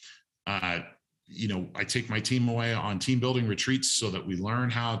 I take my team away on team building retreats so that we learn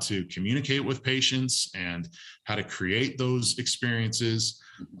how to communicate with patients and how to create those experiences.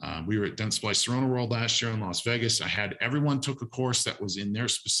 We were at Dentsply Sirona World last year in Las Vegas. I had everyone took a course that was in their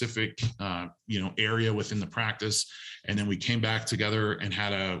specific, area within the practice. And then we came back together and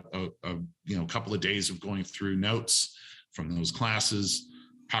had a couple of days of going through notes from those classes.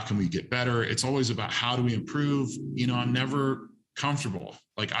 How can we get better? It's always about how do we improve? I'm never comfortable.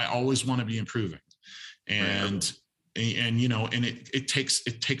 Like, I always want to be improving, and it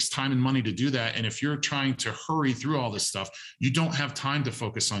takes time and money to do that. And if you're trying to hurry through all this stuff, you don't have time to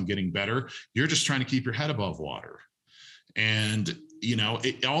focus on getting better. You're just trying to keep your head above water. And,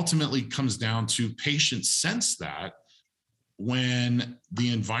 it ultimately comes down to patients sense that when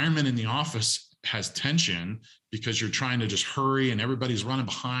the environment in the office has tension because you're trying to just hurry and everybody's running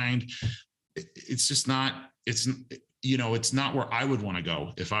behind. It's just not, it's not where I would want to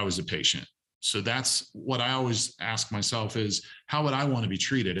go if I was a patient. So that's what I always ask myself is, how would I want to be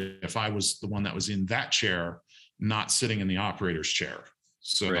treated if I was the one that was in that chair, not sitting in the operator's chair?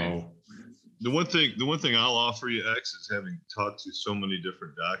 So the one thing I'll offer you, X, is having talked to so many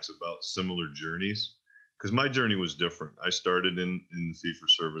different docs about similar journeys, because my journey was different. I started in the fee for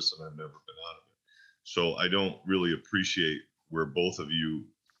service and I've never been out of it. So I don't really appreciate where both of you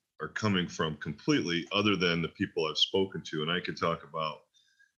are coming from completely, other than the people I've spoken to. And I could talk about,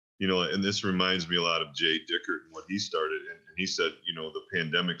 and this reminds me a lot of Jay Dickert and what he started. And he said, the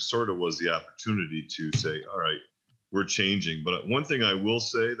pandemic sort of was the opportunity to say, all right, we're changing. But one thing I will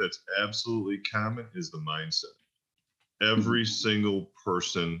say that's absolutely common is the mindset. Every single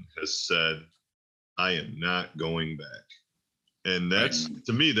person has said, I am not going back. And that's,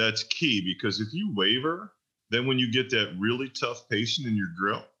 to me, that's key, because if you waver, then when you get that really tough patient in your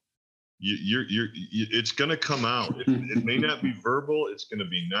grill, it's going to come out. It may not be verbal. It's going to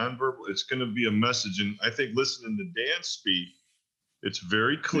be nonverbal. It's going to be a message. And I think listening to Dan speak, it's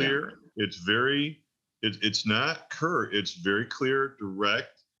very clear. Yeah. It's not curt. It's very clear,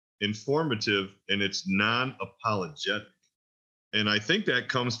 direct, informative, and it's non-apologetic. And I think that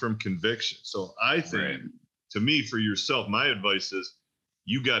comes from conviction. So I think to me, for yourself, my advice is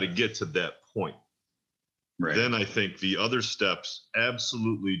you got to get to that point. Right. Then I think the other steps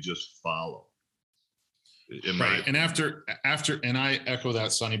absolutely just follow. Right. And after, and I echo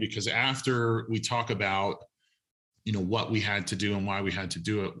that, Sonny, because after we talk about, what we had to do and why we had to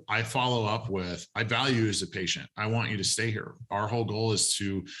do it, I follow up with, I value you as a patient. I want you to stay here. Our whole goal is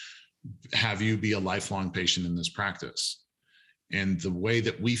to have you be a lifelong patient in this practice. And the way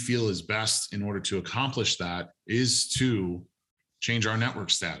that we feel is best in order to accomplish that is to change our network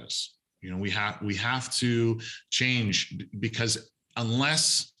status. We have to change, because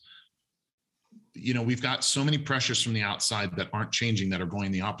unless, we've got so many pressures from the outside that aren't changing, that are going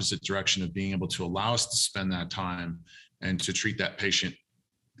the opposite direction of being able to allow us to spend that time and to treat that patient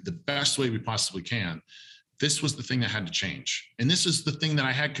the best way we possibly can. This was the thing that had to change. And this is the thing that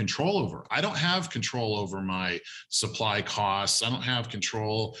I had control over. I don't have control over my supply costs. I don't have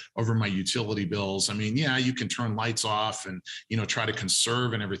control over my utility bills. I mean, yeah, you can turn lights off and, try to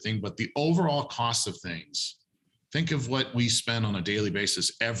conserve and everything, but the overall cost of things, think of what we spend on a daily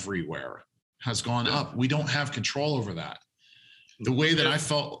basis everywhere, has gone up. We don't have control over that. The way that I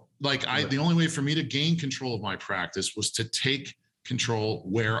felt like the only way for me to gain control of my practice was to take control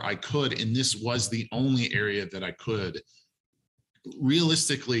where I could. And this was the only area that I could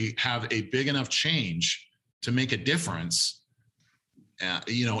realistically have a big enough change to make a difference,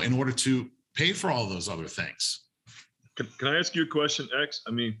 in order to pay for all those other things. Can I ask you a question, X?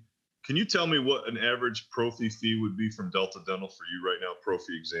 I mean, can you tell me what an average prophy fee would be from Delta Dental for you right now?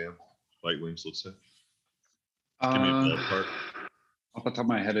 Prophy exam, bite wings, let's say. Give me a ballpark. Off the top of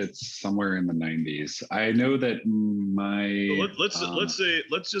my head, it's somewhere in the 90s. I know that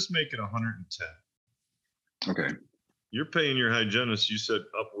let's just make it 110. Okay. You're paying your hygienist, you said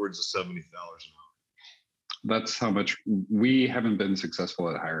upwards of $70,000. That's how much. We haven't been successful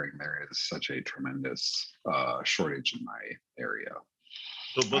at hiring. There is such a tremendous shortage in my area.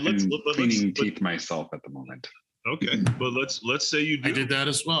 I'm cleaning teeth myself at the moment. Okay, but let's say you do. I did that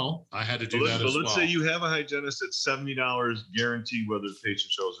as well. I had to do that as well. But let's say you have a hygienist at $70 guaranteed, whether the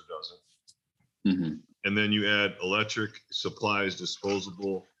patient shows or doesn't. And then you add electric, supplies,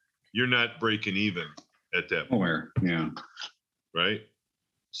 disposable. You're not breaking even at that point. Nowhere. Yeah. Right.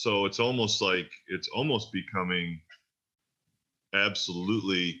 So it's almost becoming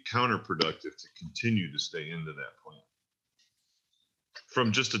absolutely counterproductive to continue to stay into that point.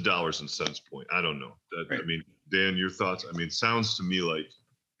 From just a dollars and cents point. I don't know. Right. I mean, Dan, your thoughts? I mean, it sounds to me like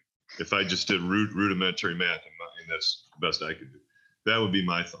if I just did rudimentary math, and that's the best I could do, that would be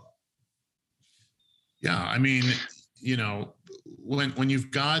my thought. Yeah. I mean, when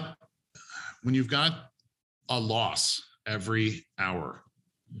you've got a loss every hour,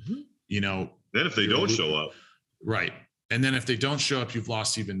 then if they don't show up. Right. And then if they don't show up, you've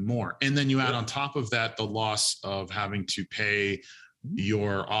lost even more. And then you add on top of that, the loss of having to pay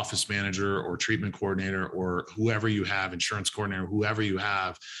your office manager or treatment coordinator or whoever you have, insurance coordinator, whoever you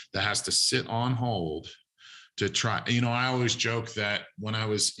have that has to sit on hold to try. I always joke that when I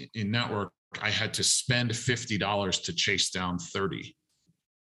was in network, I had to spend $50 to chase down 30.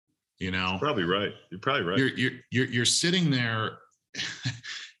 Probably right. You're probably right. You're sitting there,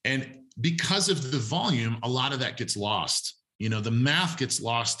 and because of the volume, a lot of that gets lost. The math gets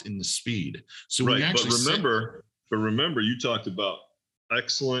lost in the speed. So right. We actually remember, you talked about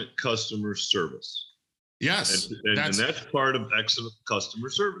excellent customer service. Yes. And that's part of excellent customer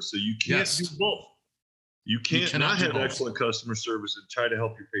service. So you can't do both. You cannot have excellent customer service and try to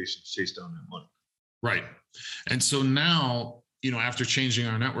help your patients chase down that money. Right. And so now, after changing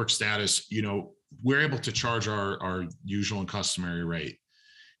our network status, we're able to charge our usual and customary rate.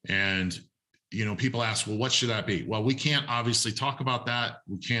 And, people ask, well, what should that be? Well, we can't obviously talk about that.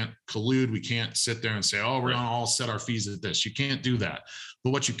 We can't collude. We can't sit there and say, oh, we're going to all set our fees at this. You can't do that.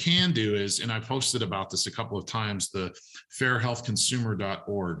 But what you can do is, and I posted about this a couple of times, the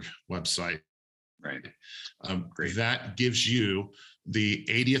fairhealthconsumer.org website. Right. Great. That gives you the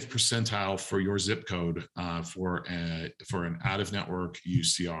 80th percentile for your zip code for an out-of-network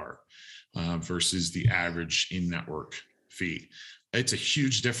UCR versus the average in-network fee. It's a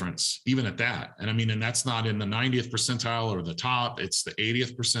huge difference, even at that. And I mean, and that's not in the 90th percentile or the top, it's the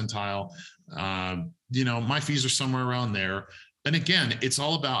 80th percentile. My fees are somewhere around there. And again, it's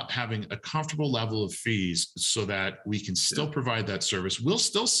all about having a comfortable level of fees so that we can still provide that service. We'll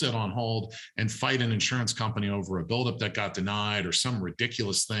still sit on hold and fight an insurance company over a buildup that got denied or some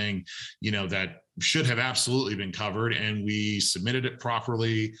ridiculous thing, that should have absolutely been covered, and we submitted it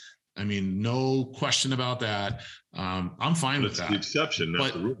properly. I mean, no question about that. I'm fine with that. The exception,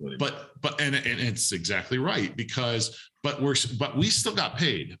 not the rule anymore. But it's exactly right, because we still got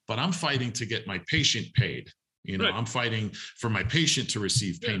paid, but I'm fighting to get my patient paid. Right. I'm fighting for my patient to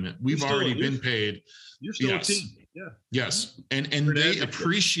receive payment. We've already been paid. You're still a team. Yeah. Yes. And they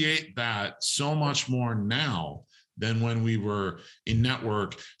appreciate that so much more now than when we were in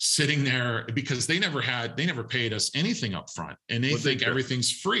network sitting there, because they never paid us anything up front, and they think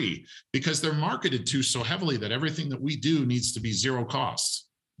everything's free because they're marketed to so heavily that everything that we do needs to be zero cost,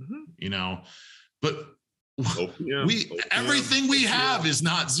 but everything we have is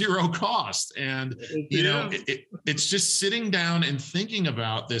not zero cost. And, it's just sitting down and thinking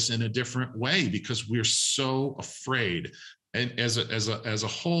about this in a different way, because we're so afraid. And as a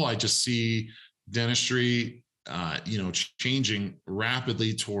whole, I just see dentistry, changing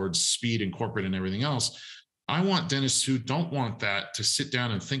rapidly towards speed and corporate and everything else. I want dentists who don't want that to sit down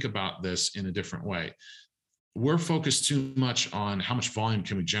and think about this in a different way. We're focused too much on how much volume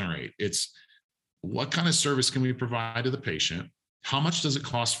can we generate. It's what kind of service can we provide to the patient? How much does it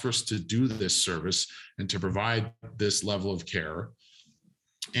cost for us to do this service and to provide this level of care?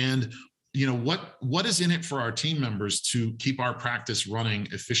 And what is in it for our team members to keep our practice running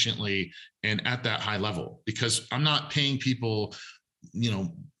efficiently and at that high level? Because I'm not paying people,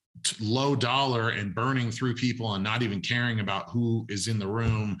 low dollar and burning through people and not even caring about who is in the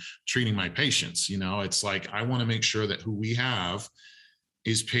room treating my patients. It's like, I want to make sure that who we have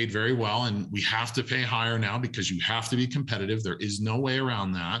is paid very well, and we have to pay higher now because you have to be competitive. There is no way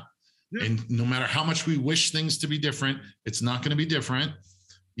around that. Yeah. And no matter how much we wish things to be different, it's not going to be different.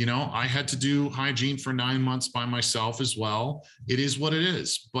 I had to do hygiene for 9 months by myself as well. It is what it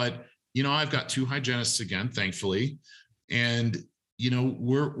is. But, I've got 2 hygienists again, thankfully. And,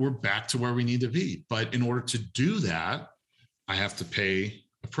 we're back to where we need to be. But in order to do that, I have to pay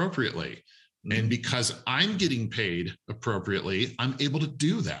appropriately. Mm-hmm. And because I'm getting paid appropriately, I'm able to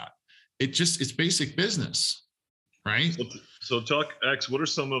do that. It's basic business, right? So talk, X, what are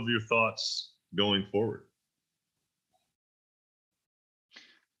some of your thoughts going forward?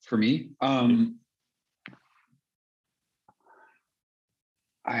 For me, I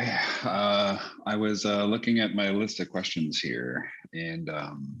was looking at my list of questions here, and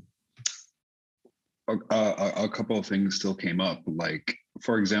a couple of things still came up. Like,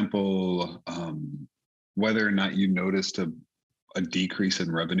 for example, whether or not you noticed a decrease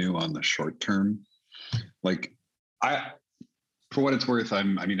in revenue on the short term. Like, for what it's worth,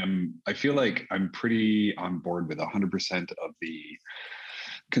 I feel like I'm pretty on board with 100% of the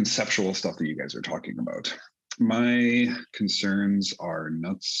conceptual stuff that you guys are talking about. My concerns are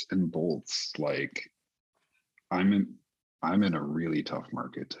nuts and bolts. Like, I'm in a really tough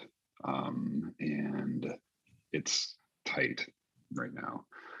market, and it's tight right now.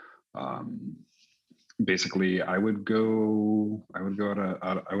 Basically, I would go out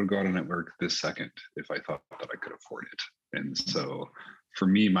of network this second if I thought that I could afford it. And so, for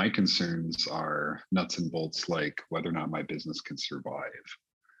me, my concerns are nuts and bolts, like whether or not my business can survive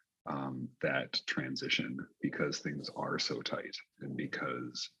that transition, because things are so tight, and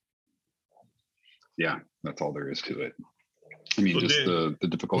because, that's all there is to it. I mean, just Dan, the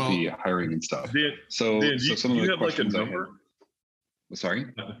difficulty hiring and stuff. Dan, so some of the questions I had. Sorry,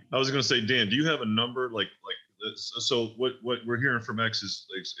 I was going to say, Dan, do you have a number like this? So what we're hearing from X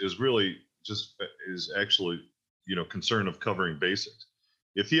is really just actually concern of covering basics.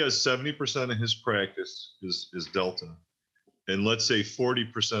 If he has 70% of his practice is Delta, and let's say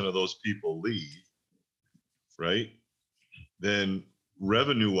 40% of those people leave, right? Then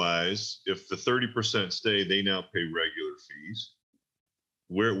revenue-wise, if the 30% stay, they now pay regular fees.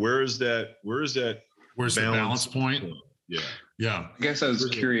 Where is that? Where's the balance point? Yeah. I guess I was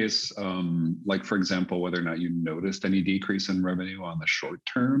curious, like, for example, whether or not you noticed any decrease in revenue on the short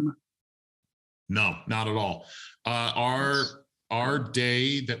term. No, not at all. The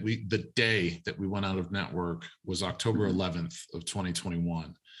day that we went out of network was October 11th of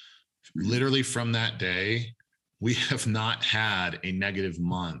 2021. Literally from that day, we have not had a negative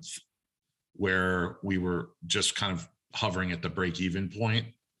month where we were just kind of hovering at the break-even point.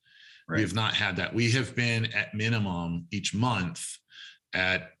 Right. We have not had that. We have been at minimum each month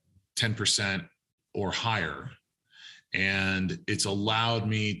at 10% or higher. And it's allowed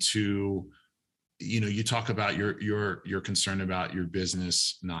me to, you talk about your concern about your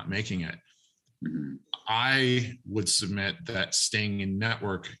business not making it. Mm-hmm. I would submit that staying in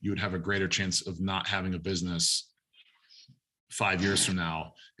network, you would have a greater chance of not having a business 5 years from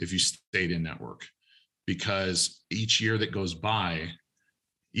now if you stayed in network, because each year that goes by,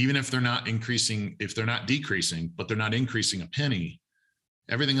 even if they're not decreasing, but they're not increasing a penny,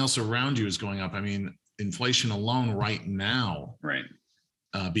 everything else around you is going up. I mean, inflation alone right now, right,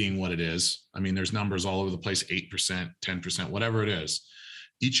 being what it is. I mean, there's numbers all over the place, 8%, 10%, whatever it is.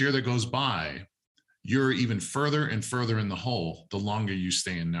 Each year that goes by, you're even further and further in the hole the longer you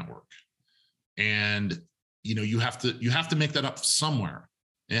stay in network. And you have to make that up somewhere.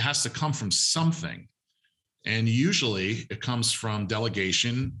 It has to come from something. And usually it comes from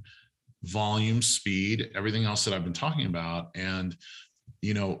delegation, volume, speed, everything else that I've been talking about. And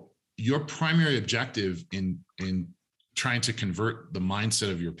your primary objective in trying to convert the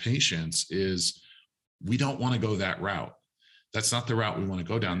mindset of your patients is, we don't want to go that route. That's not the route we want to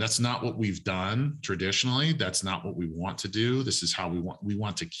go down. That's not what we've done traditionally. That's not what we want to do. This is how we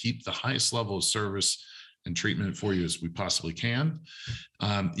want to keep the highest level of service and treatment for you as we possibly can.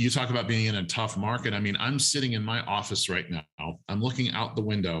 You talk about being in a tough market. I mean, I'm sitting in my office right now. I'm looking out the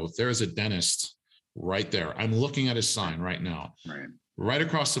window. There is a dentist right there. I'm looking at his sign right now. Right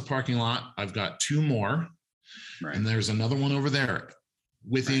across the parking lot, I've got two more. And there's another one over there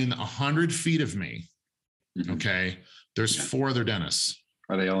within 100 feet of me. Okay. There's 4 other dentists.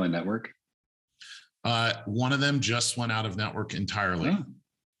 Are they all in network? One of them just went out of network entirely. Oh.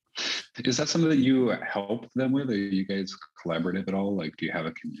 Is that something that you help them with? Are you guys collaborative at all? Like, do you have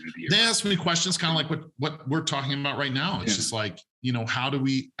a community? They ask me questions kind of like what we're talking about right now. It's just like, how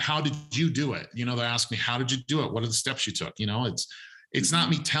did you do it? They ask me, how did you do it? What are the steps you took? It's not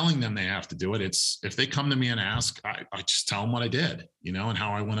me telling them they have to do it. It's if they come to me and ask, I just tell them what I did, and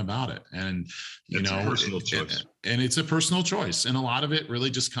how I went about it. And, it's a personal choice. And it's a personal choice. And a lot of it really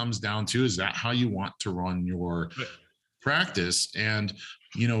just comes down to, is that how you want to run your practice? And,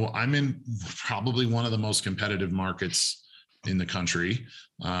 I'm in probably one of the most competitive markets in the country.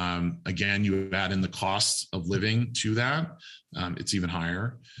 Again, you add in the cost of living to that. It's even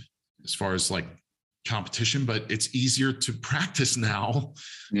higher as far as like competition, but it's easier to practice now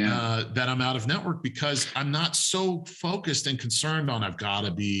that I'm out of network, because I'm not so focused and concerned on, I've got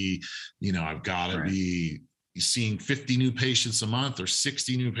to be seeing 50 new patients a month or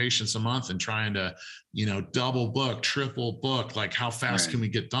 60 new patients a month and trying to, double book, triple book, like how fast can we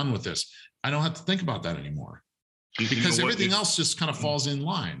get done with this? I don't have to think about that anymore, because everything else just kind of falls in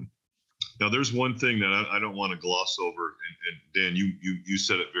line. Now, there's one thing that I don't want to gloss over, and Dan, you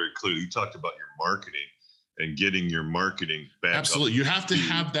said it very clearly. You talked about your marketing and getting your marketing back. Absolutely, you have to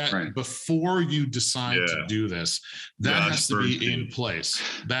have that before you decide to do this. That has to be in place.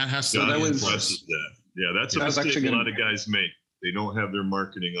 That has to be in place. Yeah, that's a mistake a lot of guys make. They don't have their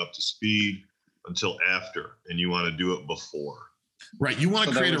marketing up to speed until after, and you want to do it before. Right. You want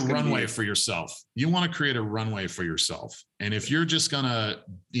to create a runway for yourself. You want to create a runway for yourself. And if you're just going to,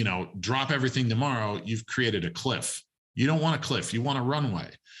 drop everything tomorrow, you've created a cliff. You don't want a cliff. You want a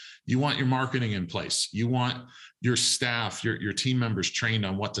runway. You want your marketing in place. You want your staff, your team members trained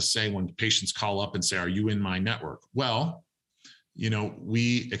on what to say when patients call up and say, are you in my network? Well,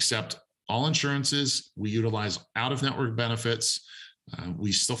 we accept all insurances. We utilize out-of-network benefits.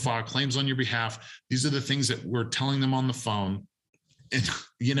 We still file claims on your behalf. These are the things that we're telling them on the phone. And,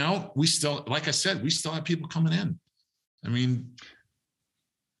 we still, like I said, we still have people coming in. I mean,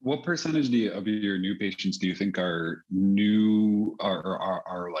 what percentage of your new patients do you think are new,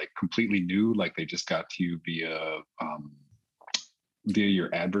 are like completely new? Like they just got to you via your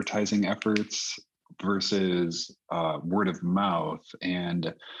advertising efforts versus word of mouth?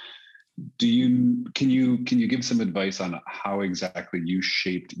 And can you give some advice on how exactly you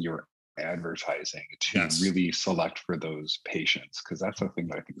shaped your advertising to really select for those patients? Because that's a thing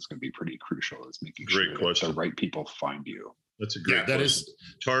that I think is going to be pretty crucial, is making sure that the right people find you. That's a great question. That is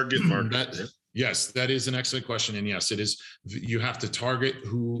target market. Yes, that is an excellent question. And yes, it is. You have to target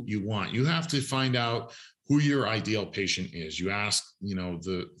who you want. You have to find out who your ideal patient is. You ask,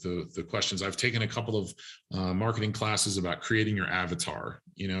 the questions. I've taken a couple of marketing classes about creating your avatar,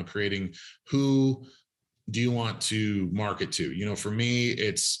 creating who do you want to market to? For me,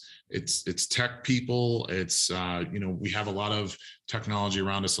 it's tech people. It's, we have a lot of technology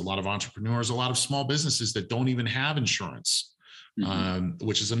around us, a lot of entrepreneurs, a lot of small businesses that don't even have insurance,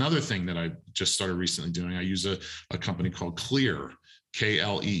 which is another thing that I just started recently doing. I use a company called Clear,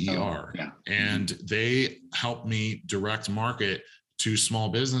 Kleer, and they help me direct market to small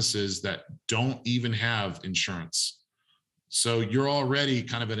businesses that don't even have insurance. So you're already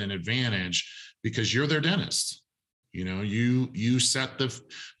kind of at an advantage because you're their dentist. You set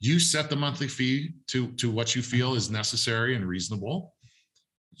the monthly fee to what you feel is necessary and reasonable.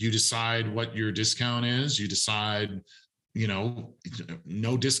 You decide what your discount is. You decide,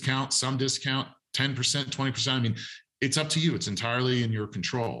 no discount, some discount, 10%, 20%. I mean, it's up to you. It's entirely in your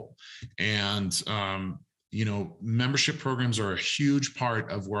control. And, membership programs are a huge part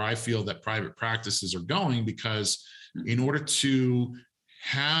of where I feel that private practices are going, because in order to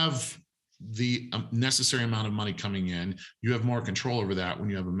have the necessary amount of money coming in. You have more control over that when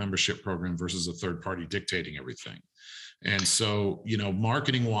you have a membership program versus a third party dictating everything. And so,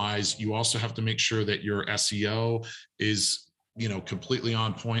 marketing wise, you also have to make sure that your SEO is, completely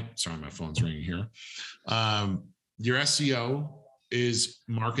on point. Sorry, my phone's ringing here. Your SEO is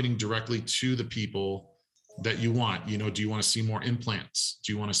marketing directly to the people that you want. Do you want to see more implants?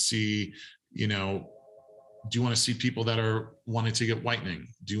 Do you want to see, people that are wanting to get whitening?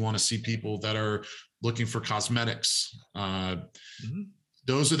 Do you want to see people that are looking for cosmetics?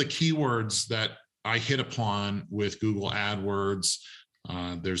 Those are the keywords that I hit upon with Google AdWords.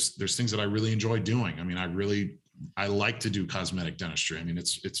 There's things that I really enjoy doing. I mean, I like to do cosmetic dentistry. I mean,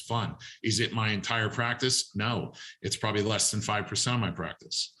 it's fun. Is it my entire practice? No, it's probably less than 5% of my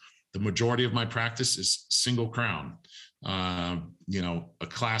practice. The majority of my practice is single crown, a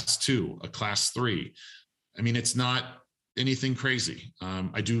class 2, a class 3. I mean, it's not anything crazy.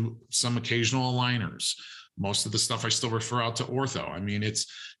 I do some occasional aligners. Most of the stuff I still refer out to ortho. I mean,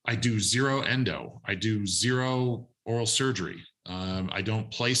 I do 0 endo. I do 0 oral surgery. I don't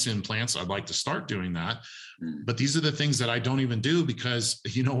place implants. I'd like to start doing that. But these are the things that I don't even do because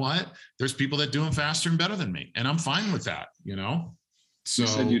you know what? There's people that do them faster and better than me. And I'm fine with that, So you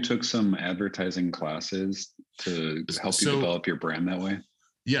said you took some advertising classes to help you develop your brand that way?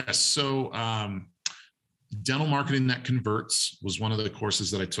 Yes. So dental marketing that converts was one of the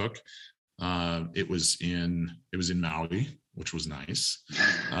courses that I took. It was in Maui, which was nice.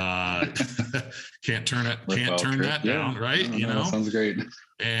 Can't turn that down, right? No, sounds great.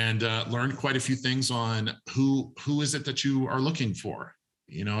 And learned quite a few things on who is it that you are looking for.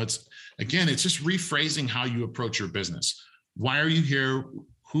 It's just rephrasing how you approach your business. Why are you here?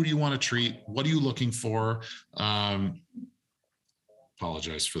 Who do you want to treat? What are you looking for?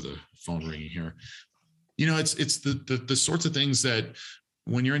 Apologize for the phone ringing here. It's the sorts of things that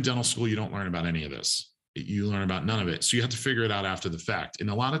when you're in dental school, you don't learn about any of this. You learn about none of it. So you have to figure it out after the fact. And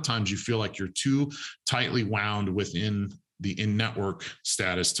a lot of times you feel like you're too tightly wound within the in-network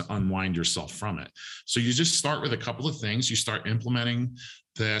status to unwind yourself from it. So you just start with a couple of things. You start implementing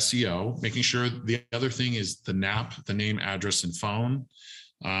the SEO, making sure the other thing is the NAP, the name, address, and phone.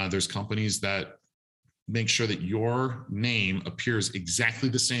 There's companies that make sure that your name appears exactly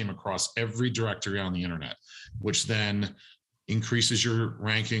the same across every directory on the internet, which then increases your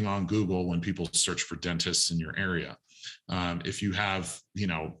ranking on Google when people search for dentists in your area. If you have,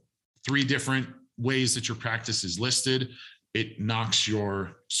 3 different ways that your practice is listed, it knocks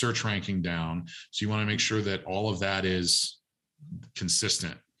your search ranking down. So you want to make sure that all of that is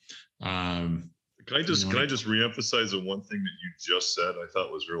consistent. Can I just reemphasize the one thing that you just said I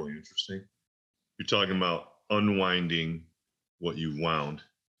thought was really interesting? You're talking about unwinding what you wound,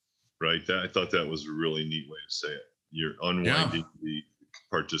 right? I thought that was a really neat way to say it. You're unwinding the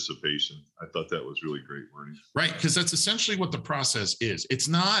participation. I thought that was really great wording. Right, because that's essentially what the process is. It's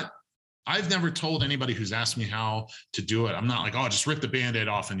not, I've never told anybody who's asked me how to do it. I'm not like, just rip the Band-Aid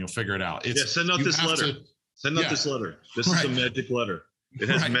off and you'll figure it out. Send out this letter. Send out this letter. This is a magic letter. It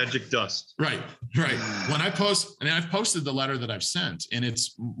has magic dust. Right. When I've posted the letter that I've sent, and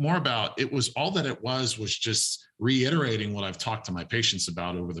it's more about, it was just reiterating what I've talked to my patients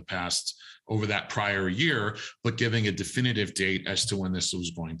about over that prior year, but giving a definitive date as to when this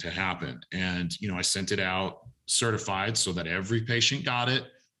was going to happen. And, I sent it out certified so that every patient got it.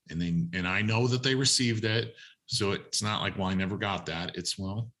 And I know that they received it. So it's not like, well, I never got that. It's,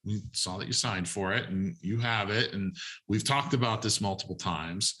 well, we saw that you signed for it and you have it. And we've talked about this multiple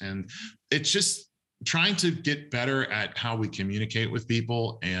times. And it's just trying to get better at how we communicate with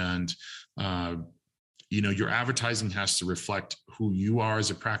people. And, your advertising has to reflect who you are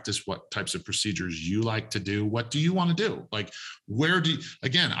as a practice, what types of procedures you like to do. What do you want to do? Like,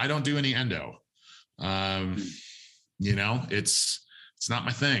 I don't do any endo. It's not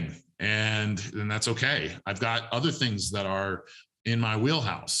my thing. And that's okay. I've got other things that are in my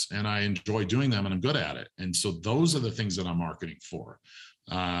wheelhouse and I enjoy doing them and I'm good at it. And so those are the things that I'm marketing for.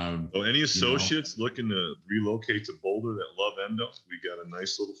 Any associates looking to relocate to Boulder that love endo, we got a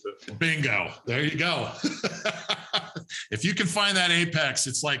nice little fit for them. Bingo. There you go. If you can find that apex,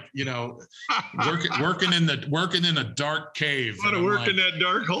 it's like, working in a dark cave. Want to work in that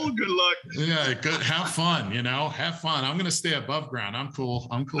dark hole? Good luck. Yeah, good. Have fun, have fun. I'm going to stay above ground. I'm cool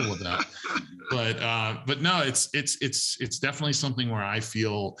with that. But no, it's definitely something where I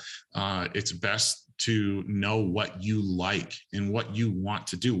feel it's best to know what you like and what you want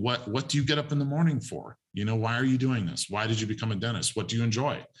to do. What do you get up in the morning for? Why are you doing this? Why did you become a dentist? What do you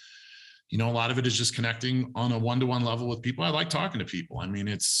enjoy? A lot of it is just connecting on a one-to-one level with people. I like talking to people. I mean,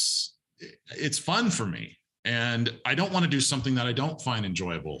 it's fun for me. And I don't want to do something that I don't find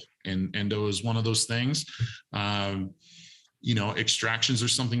enjoyable. And endo is one of those things. Extractions are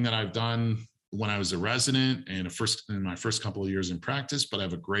something that I've done when I was a resident and in my first couple of years in practice, but I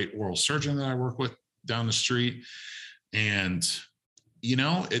have a great oral surgeon that I work with down the street. And,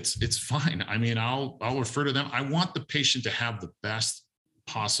 it's fine. I mean, I'll refer to them. I want the patient to have the best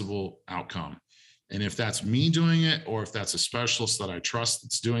possible outcome. And if that's me doing it, or if that's a specialist that I trust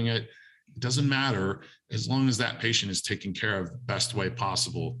that's doing it, it doesn't matter. As long as that patient is taken care of the best way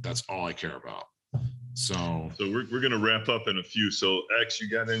possible, that's all I care about. So we're going to wrap up in a few. So X, you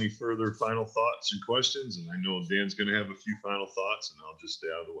got any further final thoughts and questions? And I know Dan's going to have a few final thoughts, and I'll just stay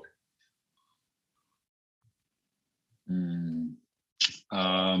out of the way.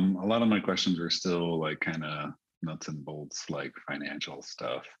 A lot of my questions are still like kind of nuts and bolts, like financial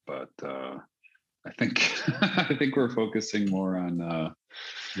stuff, but I think I think we're focusing more on.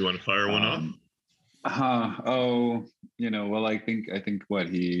 You want to fire one up? Well, I think what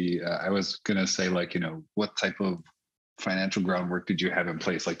I was gonna say, like, what type of financial groundwork did you have in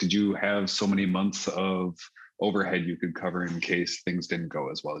place? Like, did you have so many months of overhead you could cover in case things didn't go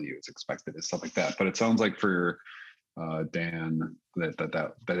as well as you expected and stuff like that? But it sounds like for Dan that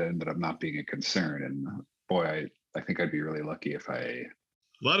ended up not being a concern. And boy, I think I'd be really lucky if A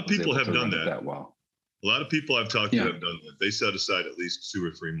lot of people have done that well. A lot of people I've talked to have done that. They set aside at least 2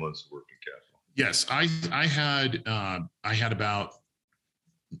 or 3 months of working capital. Yes, I had about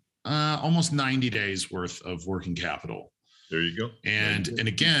almost 90 days worth of working capital. There you go. And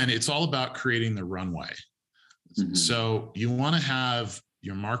again, it's all about creating the runway. Mm-hmm. So you want to have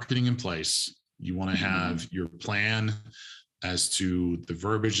your marketing in place. You want to have your plan as to the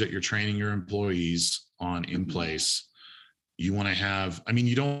verbiage that you're training your employees on in place. You want to have,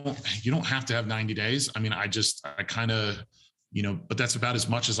 you don't have to have 90 days. I kind of, but that's about as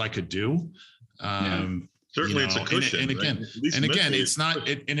much as I could do. Certainly it's a cushion. And again,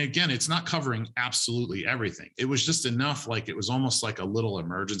 it's not covering absolutely everything. It was just enough, like it was almost like a little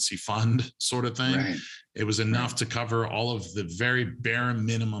emergency fund sort of thing. Right. It was enough to cover all of the very bare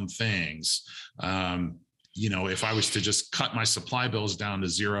minimum things. If I was to just cut my supply bills down to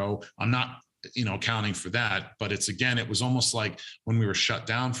zero, I'm not, accounting for that, but it was almost like when we were shut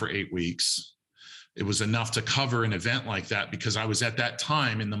down for 8 weeks, it was enough to cover an event like that, because I was at that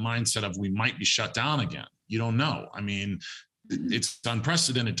time in the mindset of we might be shut down again. You don't know. It's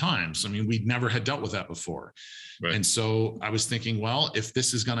unprecedented times. We'd never had dealt with that before. Right. And so I was thinking, well, if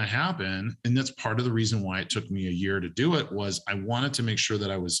this is going to happen, and that's part of the reason why it took me a year to do it, was I wanted to make sure that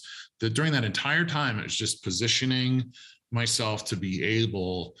during that entire time, it was just positioning myself to be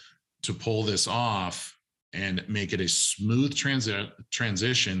able to pull this off and make it a smooth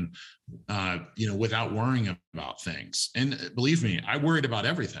transition, without worrying about things. And believe me, I worried about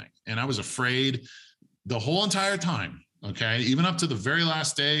everything, and I was afraid the whole entire time. Okay. Even up to the very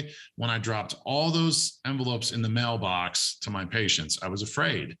last day when I dropped all those envelopes in the mailbox to my patients, I was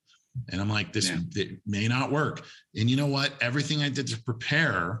afraid. And I'm like, it may not work. And you know what? Everything I did to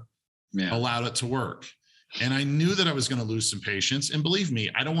prepare allowed it to work. And I knew that I was going to lose some patients. And believe me,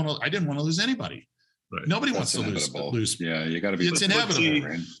 I didn't want to lose anybody. Right. Nobody wants to lose. Yeah, you got to be. It's inevitable.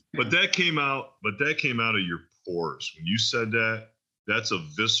 Right? But that came out of your pores when you said that. That's a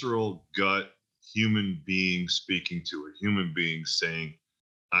visceral gut human being speaking to a human being saying,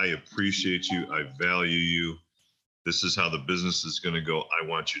 "I appreciate you. I value you. This is how the business is going to go. I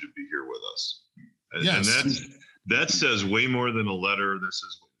want you to be here with us." Yes. And that says way more than a letter.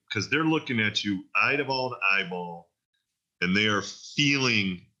 Because they're looking at you eyeball to eyeball, and they are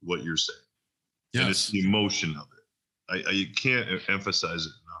feeling what you're saying. Yes. And it's the emotion of it. I can't emphasize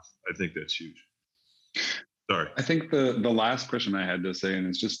it enough. I think that's huge. Sorry. I think the last question I had to say, and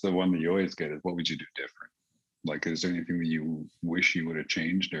it's just the one that you always get, is what would you do different? Like, is there anything that you wish you would have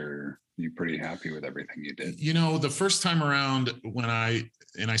changed, or are you pretty happy with everything you did? The first time around when I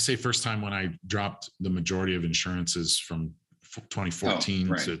say first time when I dropped the majority of insurances from 2014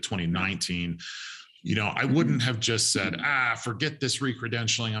 to 2019, I wouldn't have just said, forget this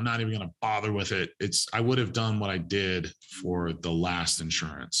recredentialing. I'm not even going to bother with it. I would have done what I did for the last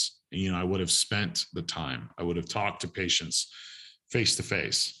insurance. I would have spent the time. I would have talked to patients face to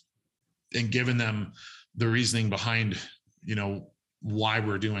face and given them the reasoning behind, why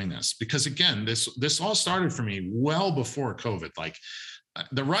we're doing this. Because again, this all started for me well before COVID. Like,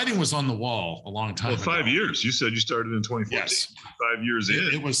 the writing was on the wall a long time ago. 5 years. You said you started in 2014. Yes. 5 years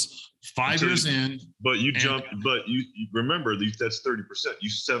in. It was 5 years in. But you jumped. But you remember that's 30%. You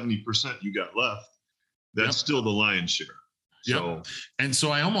 70% you got left. That's still the lion's share. So, and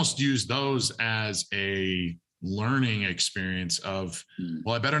so I almost used those as a learning experience of,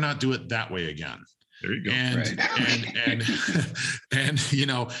 well, I better not do it that way again. There you go. And you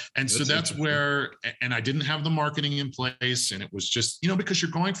know, and so that's where, and I didn't have the marketing in place, and it was just, you know, because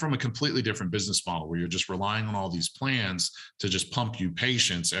you're going from a completely different business model where you're just relying on all these plans to just pump you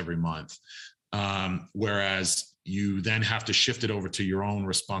patients every month. Whereas you then have to shift it over to your own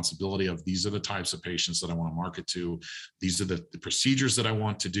responsibility of, these are the types of patients that I want to market to. These are the procedures that I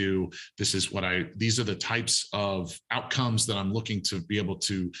want to do. These are the types of outcomes that I'm looking to be able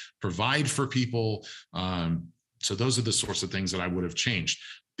to provide for people. So those are the sorts of things that I would have changed.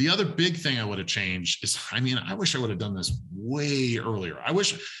 The other big thing I would have changed is, I wish I would have done this way earlier. I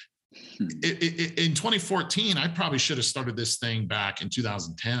wish in 2014, I probably should have started this thing back in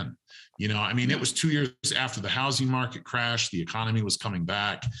 2010. You know, it was 2 years after the housing market crashed, the economy was coming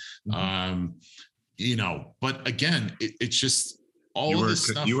back. You know, but again, it's just all of this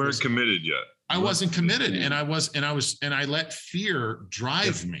stuff. You weren't committed yet. I wasn't committed, and I let fear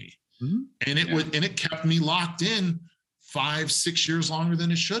drive me, and it kept me locked in 5-6 years longer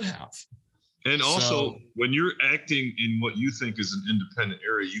than it should have. And also, when you're acting in what you think is an independent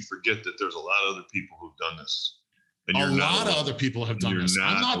area, you forget that there's a lot of other people who've done this. And a lot of other people have done this.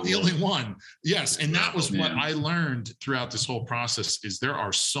 I'm not the only one. Yes. And that was what I learned throughout this whole process, is there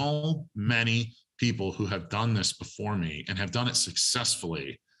are so many people who have done this before me and have done it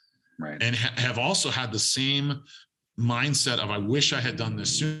successfully. Right. And have also had the same mindset of, I wish I had done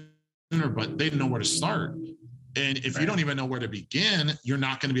this sooner, but they didn't know where to start. And if you don't even know where to begin, you're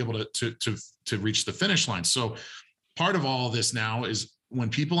not going to be able to reach the finish line. So part of all of this now is, when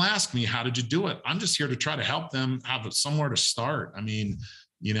people ask me, how did you do it? I'm just here to try to help them have somewhere to start. You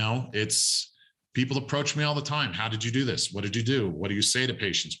know, it's, people approach me all the time. How did you do this? What did you do? What do you say to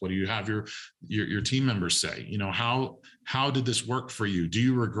patients? What do you have your team members say? You know, how did this work for you? Do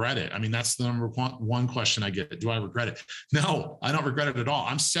you regret it? That's the number one question I get. Do I regret it? No, I don't regret it at all.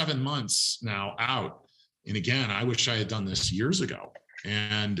 I'm 7 months now out. And again, I wish I had done this years ago.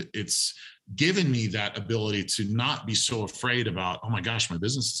 And it's given me that ability to not be so afraid about, oh my gosh, my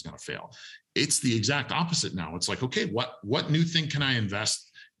business is going to fail. It's the exact opposite now. It's like, okay, what new thing can I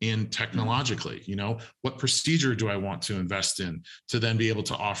invest in technologically? You know, what procedure do I want to invest in to then be able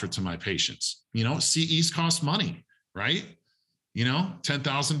to offer to my patients? You know, CEs cost money, right? You know,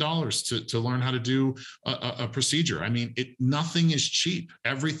 $10,000 to learn how to do a procedure. Nothing is cheap.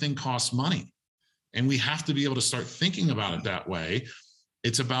 Everything costs money. And we have to be able to start thinking about it that way.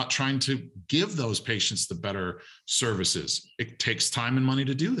 It's about trying to give those patients the better services. It takes time and money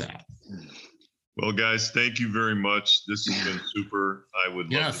to do that. Well, guys, thank you very much. This has been super. I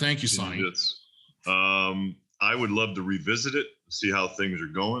would love thank you, Sonny. I would love to revisit it, see how things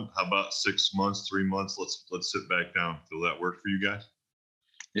are going. How about 6 months, 3 months? Let's sit back down. Will that work for you guys?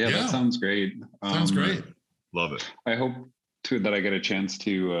 Yeah. That sounds great. Sounds great. Love it. I hope that I get a chance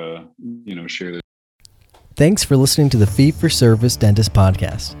to share this. Thanks for listening to the Fee-for-Service Dentist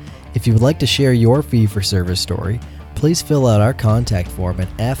Podcast. If you would like to share your fee-for-service story, please fill out our contact form at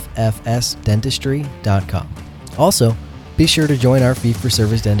ffsdentistry.com. Also, be sure to join our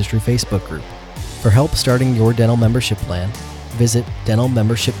Fee-for-Service Dentistry Facebook group. For help starting your dental membership plan, visit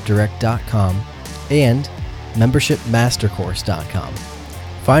dentalmembershipdirect.com and membershipmastercourse.com.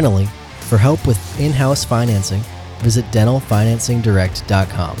 Finally, for help with in-house financing, visit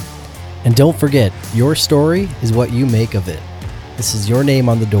dentalfinancingdirect.com. And don't forget, your story is what you make of it. This is your name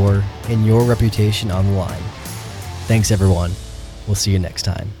on the door and your reputation on the line. Thanks, everyone. We'll see you next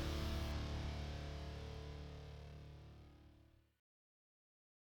time.